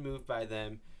 So good move by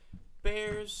them.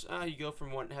 Bears, you go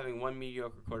from having one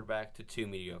mediocre quarterback to 2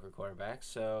 mediocre quarterbacks.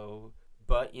 So,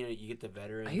 but you get the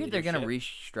veteran. I hear they're gonna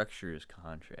leadership. restructure his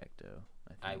contract though.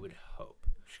 I would hope.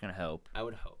 It's gonna help. I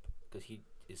would hope because he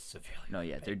is severely. No,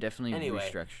 yeah, underpaid. they're definitely Anyway,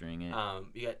 restructuring it,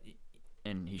 You got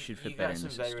and he should you fit better got in some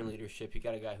the veteran system. leadership. You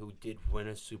got a guy who did win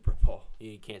a Super Bowl.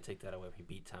 You can't take that away. He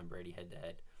beat Tom Brady head to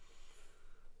head.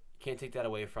 Can't take that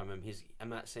away from him. I'm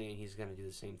not saying he's gonna do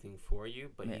the same thing for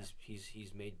you, but Yeah.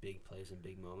 he's made big plays in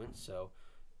big moments. So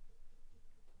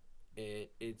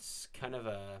it's kind of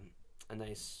a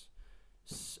nice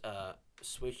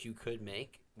switch you could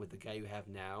make with the guy you have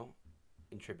now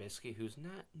in Trubisky, who's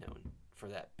not known for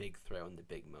that big throw in the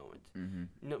big moment.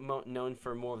 Mm-hmm. Known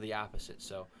for more of the opposite.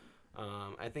 So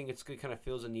I think it's good. Kind of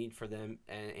feels a need for them,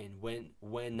 and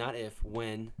when not if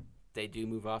when they do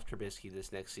move off Trubisky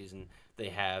this next season, they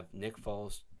have Nick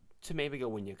Foles to maybe go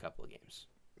win you a couple of games.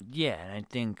 Yeah, and I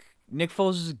think Nick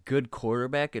Foles is a good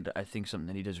quarterback, and I think something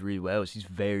that he does really well is he's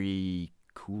very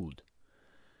cooled.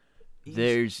 He's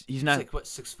not. like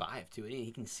 6'5" too. And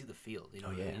he can see the field. You know,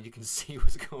 Oh, what I yeah. mean? You can see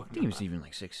what's going on. I think he was even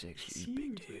like 6'6". He's Huge,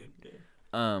 big dude.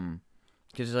 Yeah.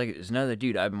 Because like there's another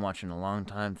dude I've been watching a long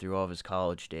time through all of his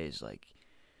college days. Like,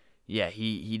 yeah,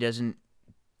 he doesn't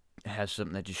have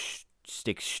something that just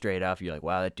sticks straight off. You're like,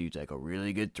 wow, that dude's like a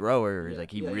really good thrower. Yeah. Like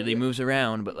he Yeah, really yeah. moves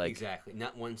around, but like exactly,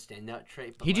 not one standout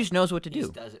trait. But he just knows what to he do.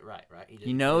 just does it right.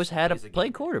 He knows how to plays the play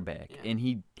game. quarterback, Yeah.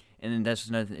 and then that's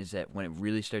another thing is that when it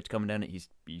really starts coming down to it,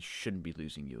 he shouldn't be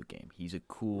losing you a game. He's a Right,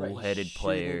 cool-headed he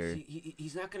player. shouldn't-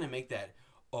 He's not gonna make that.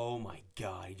 Oh my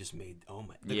God, he just made. Oh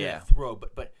my. They're Yeah. gonna throw,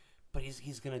 but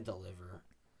he's gonna deliver.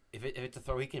 If it's a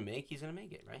throw he can make, he's gonna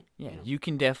make it, right? Yeah, You know? you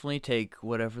can definitely take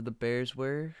whatever the Bears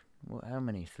were. How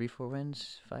many? 3, 4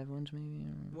 wins? 5 wins maybe?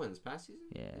 Won this past season.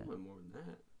 Yeah. They won more than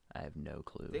that. I have no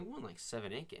clue. They won like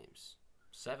 7, 8 games.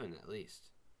 7 at least.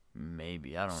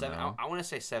 Maybe. I don't 7. know. I want to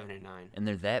say 7 or 9. And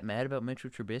they're that mad about Mitchell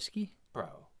Trubisky? Bro.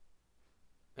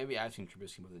 Maybe I've seen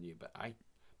Trubisky more than you, but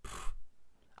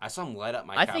I saw him light up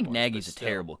my Cowboys. I think Nagy's a still.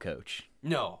 terrible coach.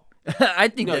 No. I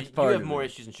think that's part you of have more it.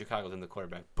 issues in Chicago than the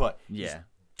quarterback, but Yeah.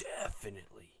 he's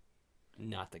definitely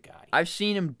not the guy. I've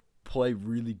seen him play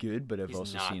really good, but I've He's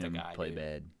also not seen the him guy, play dude.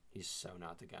 bad. He's so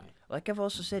not the guy. Like I've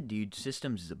also said, dude,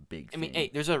 systems is a big thing. I mean,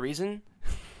 hey, there's a reason.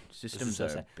 Systems so are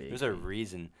sad. big. There's a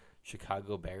reason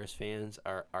Chicago Bears fans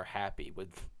are happy with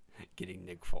getting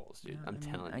Nick Foles, dude. Yeah, I'm I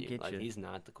mean, telling I you, get like you. he's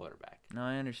not the quarterback. No,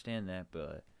 I understand that,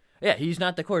 but yeah, he's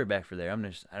not the quarterback for there.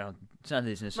 It's not that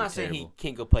he's I'm necessarily not saying terrible. he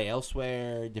can't go play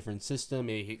elsewhere, different system.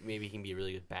 Maybe he can be a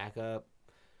really good backup,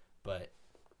 but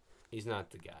he's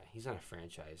not the guy. He's not a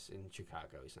franchise in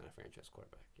Chicago. He's not a franchise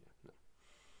quarterback. Yeah, no.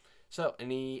 So,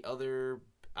 any other?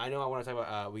 I know I want to talk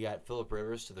about. We got Phillip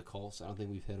Rivers to the Colts. I don't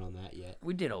think we've hit on that yet.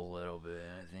 We did a little bit,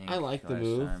 I think. I like the last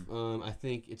move. time. I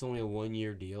think it's only a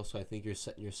 1-year deal, so I think you're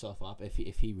setting yourself up. If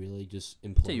he really just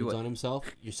Tell you implodes what. on himself,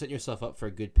 you're setting yourself up for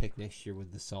a good pick next year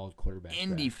with the solid quarterback.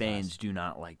 Indy draft fans class. do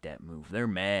not like that move. They're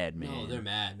mad, man. No, they're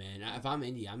mad, man. If I'm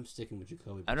Indy, I'm sticking with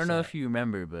Jacoby. I don't know Brissett. if you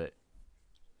remember, but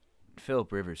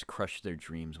Phillip Rivers crushed their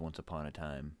dreams once upon a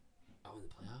time. Oh, in the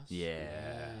playoffs.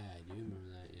 Yeah. I do remember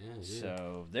that. Yeah, I do.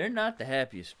 So they're not the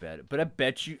happiest about it. But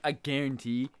I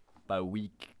guarantee by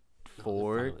week Oh,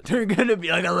 4, they're fine with they're going to be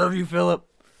like, I love you, Phillip.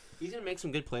 He's gonna make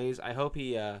some good plays. I hope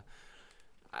he.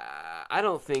 I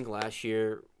don't think last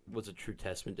year was a true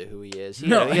testament to who he is. He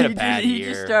had a bad year.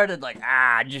 He just started like,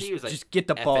 He was like, just get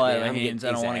the "F ball it, out of man, my I'm hands.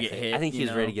 getting-" I don't want to get Exactly. hit. I think he you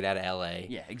was ready know? to get out of L.A.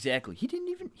 Yeah, exactly.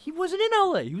 He wasn't in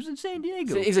L.A. He was in San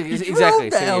Diego. Exactly, He exactly,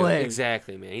 drove to San Diego. LA.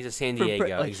 Exactly, man. He's a San For Diego.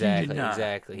 he did exactly, not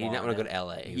exactly. He did not want to go want to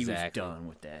L.A. He Exactly. was done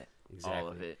with that. Exactly. All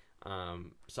of it.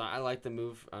 So I like the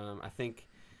move. I think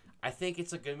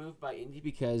it's a good move by Indy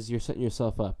because you're setting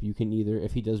yourself up. You can either,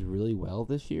 if he does really well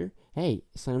this year, hey,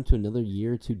 sign him to another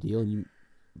year or 2 deal and you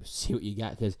see what you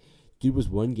got. Because dude was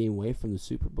 1 game away from the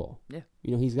Super Bowl. Yeah.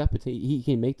 You know, he's got potential. He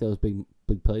can make those big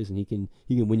plays and he can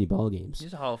win you ball games.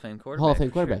 He's a Hall of Fame quarterback. Hall of Fame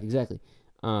for quarterback, sure. exactly.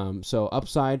 So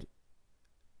upside,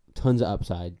 tons of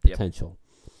upside Yep. potential.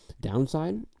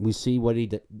 Downside, we see what he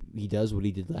does what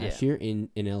he did last year in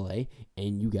LA,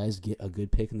 and you guys get a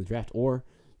good pick in the draft, or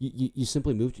you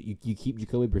simply move to, you keep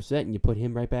Jacoby Brissett and you put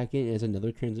him right back in as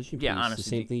another transition piece. Yeah, It's honestly, the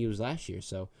same thing he was last year.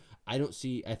 So I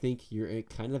think you're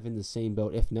kind of in the same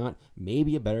boat, if not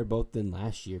maybe a better boat than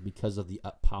last year because of the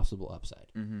possible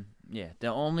upside. Mm-hmm. Yeah, the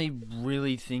only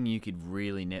really thing you could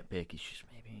really nitpick is just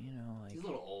maybe like He's a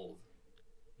little old.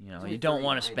 He's only you don't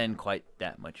want to 39 spend now. quite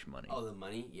that much money. Oh, the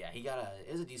money? Yeah,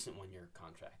 it was a decent 1-year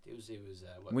contract. It was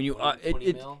what, When you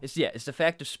 20 mil? it's the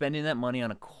fact of spending that money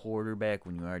on a quarterback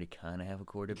when you already kind of have a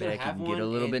quarterback. You can get a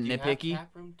little bit nitpicky. You have cap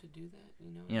room to do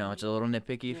that, It's a little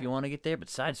nitpicky if you want to get there. But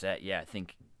besides that, yeah, I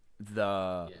think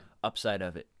the upside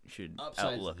of it should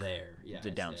Upside's outlook there. Yeah, the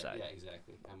it's downside. there. Yeah,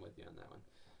 exactly. I'm with you on that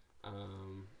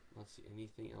one. Let's see.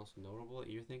 Anything else notable that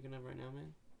you're thinking of right now,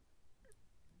 man?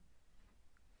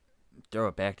 Throw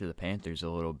it back to the Panthers a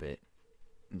little bit.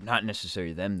 Not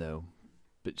necessarily them though,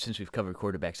 but since we've covered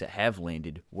quarterbacks that have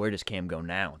landed, where does Cam go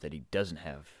now that he doesn't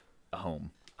have a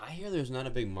home? I hear there's not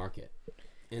a big market.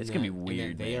 It's gonna be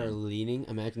weird, They man. are leaning.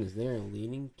 Imagine this. They are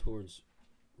leaning towards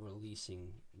releasing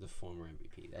the former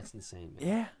MVP. That's insane, man.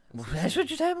 Yeah, that's what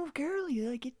just happened with Gurley.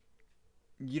 Like it,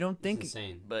 you don't It's think,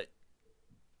 insane. but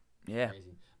yeah,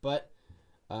 Crazy. But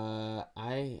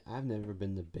I've never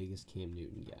been the biggest Cam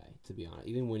Newton guy, to be honest.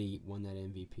 Even when he won that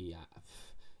MVP,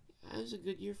 it was a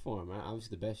good year for him.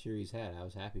 Obviously, the best year he's had. I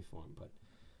was happy for him, but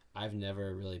I've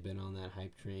never really been on that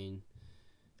hype train.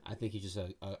 I think he's just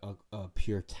a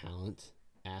pure talent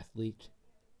athlete.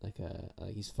 Like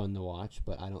he's fun to watch,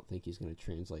 but I don't think he's going to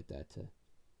translate that to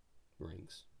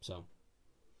rings. So,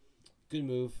 good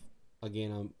move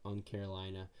again on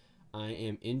Carolina. I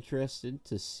am interested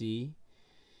to see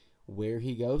where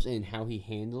he goes and how he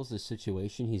handles the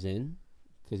situation he's in,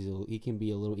 because he can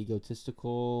be a little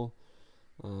egotistical,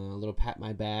 a little pat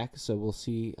my back. So we'll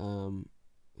see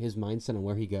his mindset on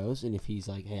where he goes, and if he's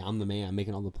like, "Hey, I'm the man. I'm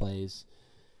making all the plays."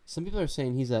 Some people are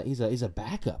saying he's a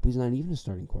backup. He's not even a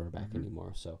starting quarterback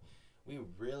anymore. So we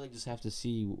really just have to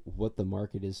see what the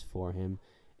market is for him.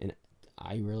 And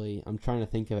I'm trying to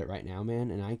think of it right now, man,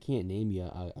 and I can't name you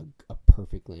a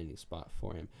perfect landing spot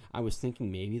for him. I was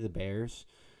thinking maybe the Bears,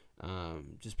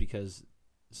 just because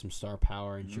some star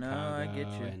power in Chicago. No, I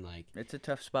get you. And like it's a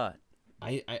tough spot.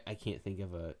 I can't think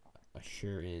of a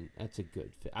sure in. That's a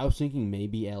good fit. I was thinking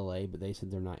maybe LA, but they said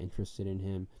they're not interested in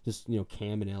him. Just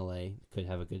Cam in LA could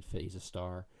have a good fit. He's a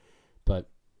star, but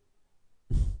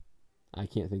I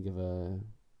can't think of a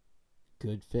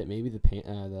good fit. Maybe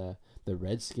the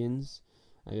Redskins.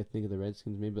 I could think of the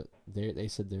Redskins maybe, but they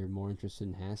said they're more interested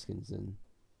in Haskins than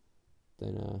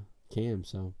Cam.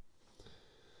 So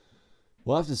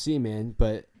we'll have to see, man.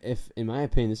 But in my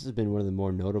opinion, this has been one of the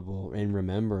more notable and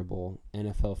rememberable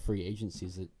NFL free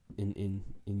agencies in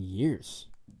years.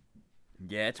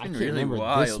 Yeah, it's been I can't really remember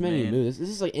wild, this many man. moves. This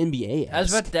is like NBA.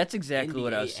 That's exactly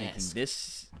what I was thinking. NBA-esque.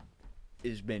 This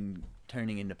has been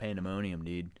turning into pandemonium,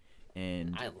 dude.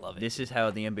 And I love it. This is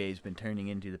how the NBA has been turning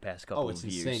into the past couple it's of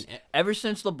years. insane. Ever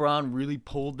since LeBron really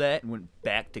pulled that and went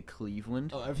back to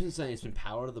Cleveland. Oh, ever since then, it's been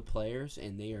power to the players,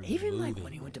 and they are Even moving. like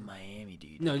when he went to Miami,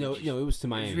 dude. No, it was to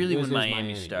Miami. It was really when Miami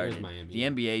Miami. started. It was Miami. The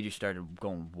NBA just started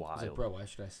going I wild. was like, bro, why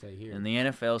should I stay here? And the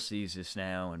NFL sees this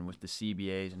now, and with the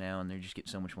CBAs now, and they're just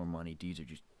getting so much more money. Dudes are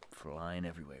just flying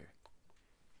everywhere.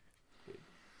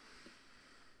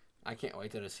 I can't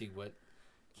wait to see what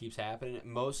keeps happening.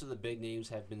 Most of the big names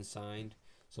have been signed,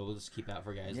 so we'll just keep out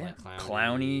for guys like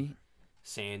Clowney.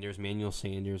 Sanders, Manuel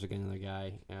Sanders, again, another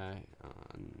guy,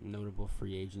 notable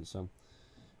free agent. So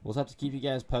we'll have to keep you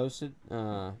guys posted.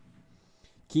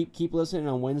 Keep listening.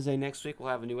 On Wednesday next week, we'll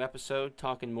have a new episode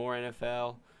talking more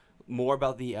NFL, more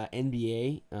about the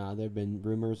NBA. There have been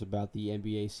rumors about the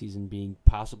NBA season being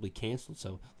possibly canceled,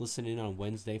 so listen in on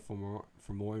Wednesday for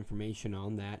more information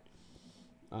on that.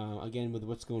 Again, with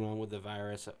what's going on with the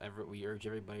virus, we urge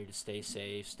everybody to stay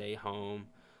safe, stay home,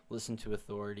 listen to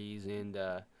authorities, and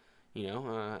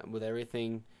with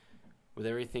everything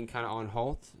kind of on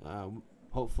halt,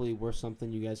 hopefully we're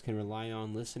something you guys can rely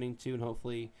on listening to, and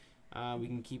hopefully we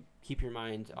can keep your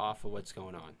mind off of what's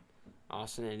going on.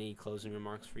 Austin, any closing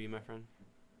remarks for you, my friend?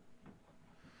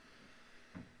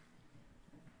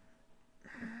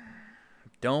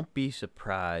 Don't be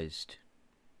surprised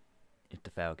if the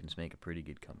Falcons make a pretty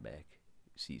good comeback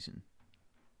season.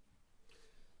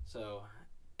 So,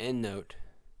 end note,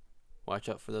 watch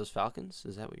out for those Falcons.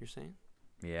 Is that what you're saying?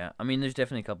 Yeah, I mean, there's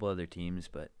definitely a couple other teams,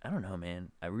 but I don't know,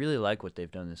 man. I really like what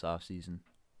they've done this offseason.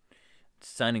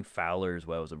 Signing Fowler as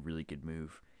well was a really good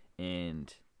move.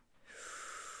 And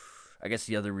I guess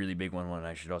the other really big one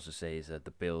I should also say is that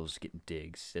the Bills getting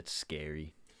Diggs. That's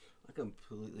scary.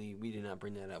 We did not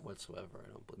bring that up whatsoever.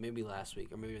 I don't believe. Maybe last week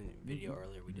or maybe in the video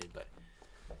earlier we did, but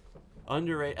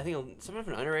underrated. I think some of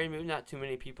an underrated move. Not too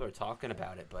many people are talking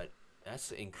about it, but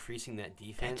that's increasing that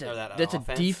defense That's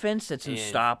offense. a defense that's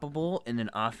unstoppable and an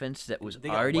offense that was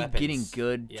already weapons. getting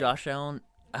good. Yeah. Josh Allen,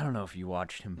 I don't know if you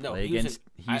watched him play he was against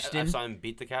Houston. I saw him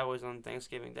beat the Cowboys on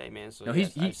Thanksgiving Day, man. So No,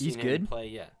 yes, he's I've seen good. him play,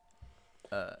 yeah.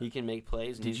 He can make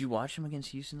plays. And Did you watch him against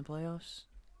Houston in the playoffs?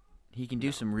 He can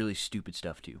do some really stupid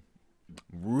stuff too.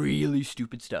 Really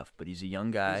stupid stuff, but he's a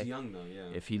young guy. He's young though, yeah.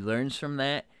 If he learns from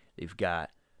that, they've got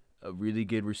a really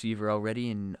good receiver already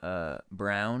in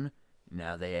Brown.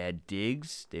 Now they add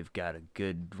Diggs. They've got a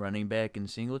good running back in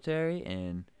Singletary,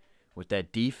 and with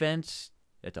that defense,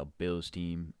 that's a Bills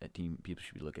team. A team people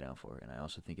should be looking out for. And I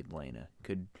also think Atlanta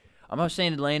could. I'm not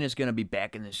saying Atlanta's going to be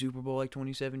back in the Super Bowl like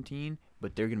 2017,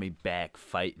 but they're going to be back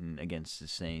fighting against the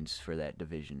Saints for that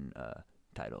division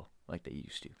title like they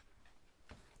used to.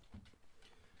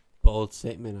 Bold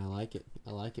statement. I like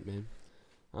it, man.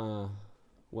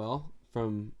 Well,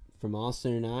 from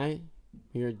Austin and I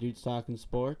here at Dudes Talking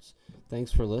Sports,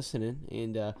 thanks for listening,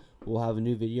 and we'll have a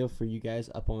new video for you guys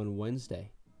up on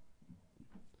Wednesday.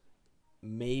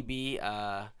 Maybe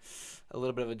a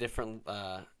little bit of a different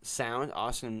sound.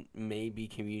 Austin may be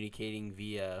communicating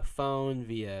via phone,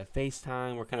 via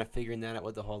FaceTime. We're kind of figuring that out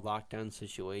with the whole lockdown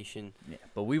situation. Yeah,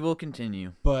 but we will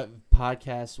continue. But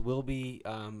podcasts will be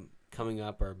coming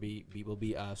up or will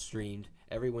be streamed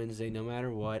every Wednesday, no matter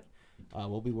what.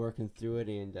 We'll be working through it,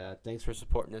 and thanks for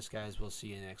supporting us, guys. We'll see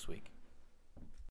you next week.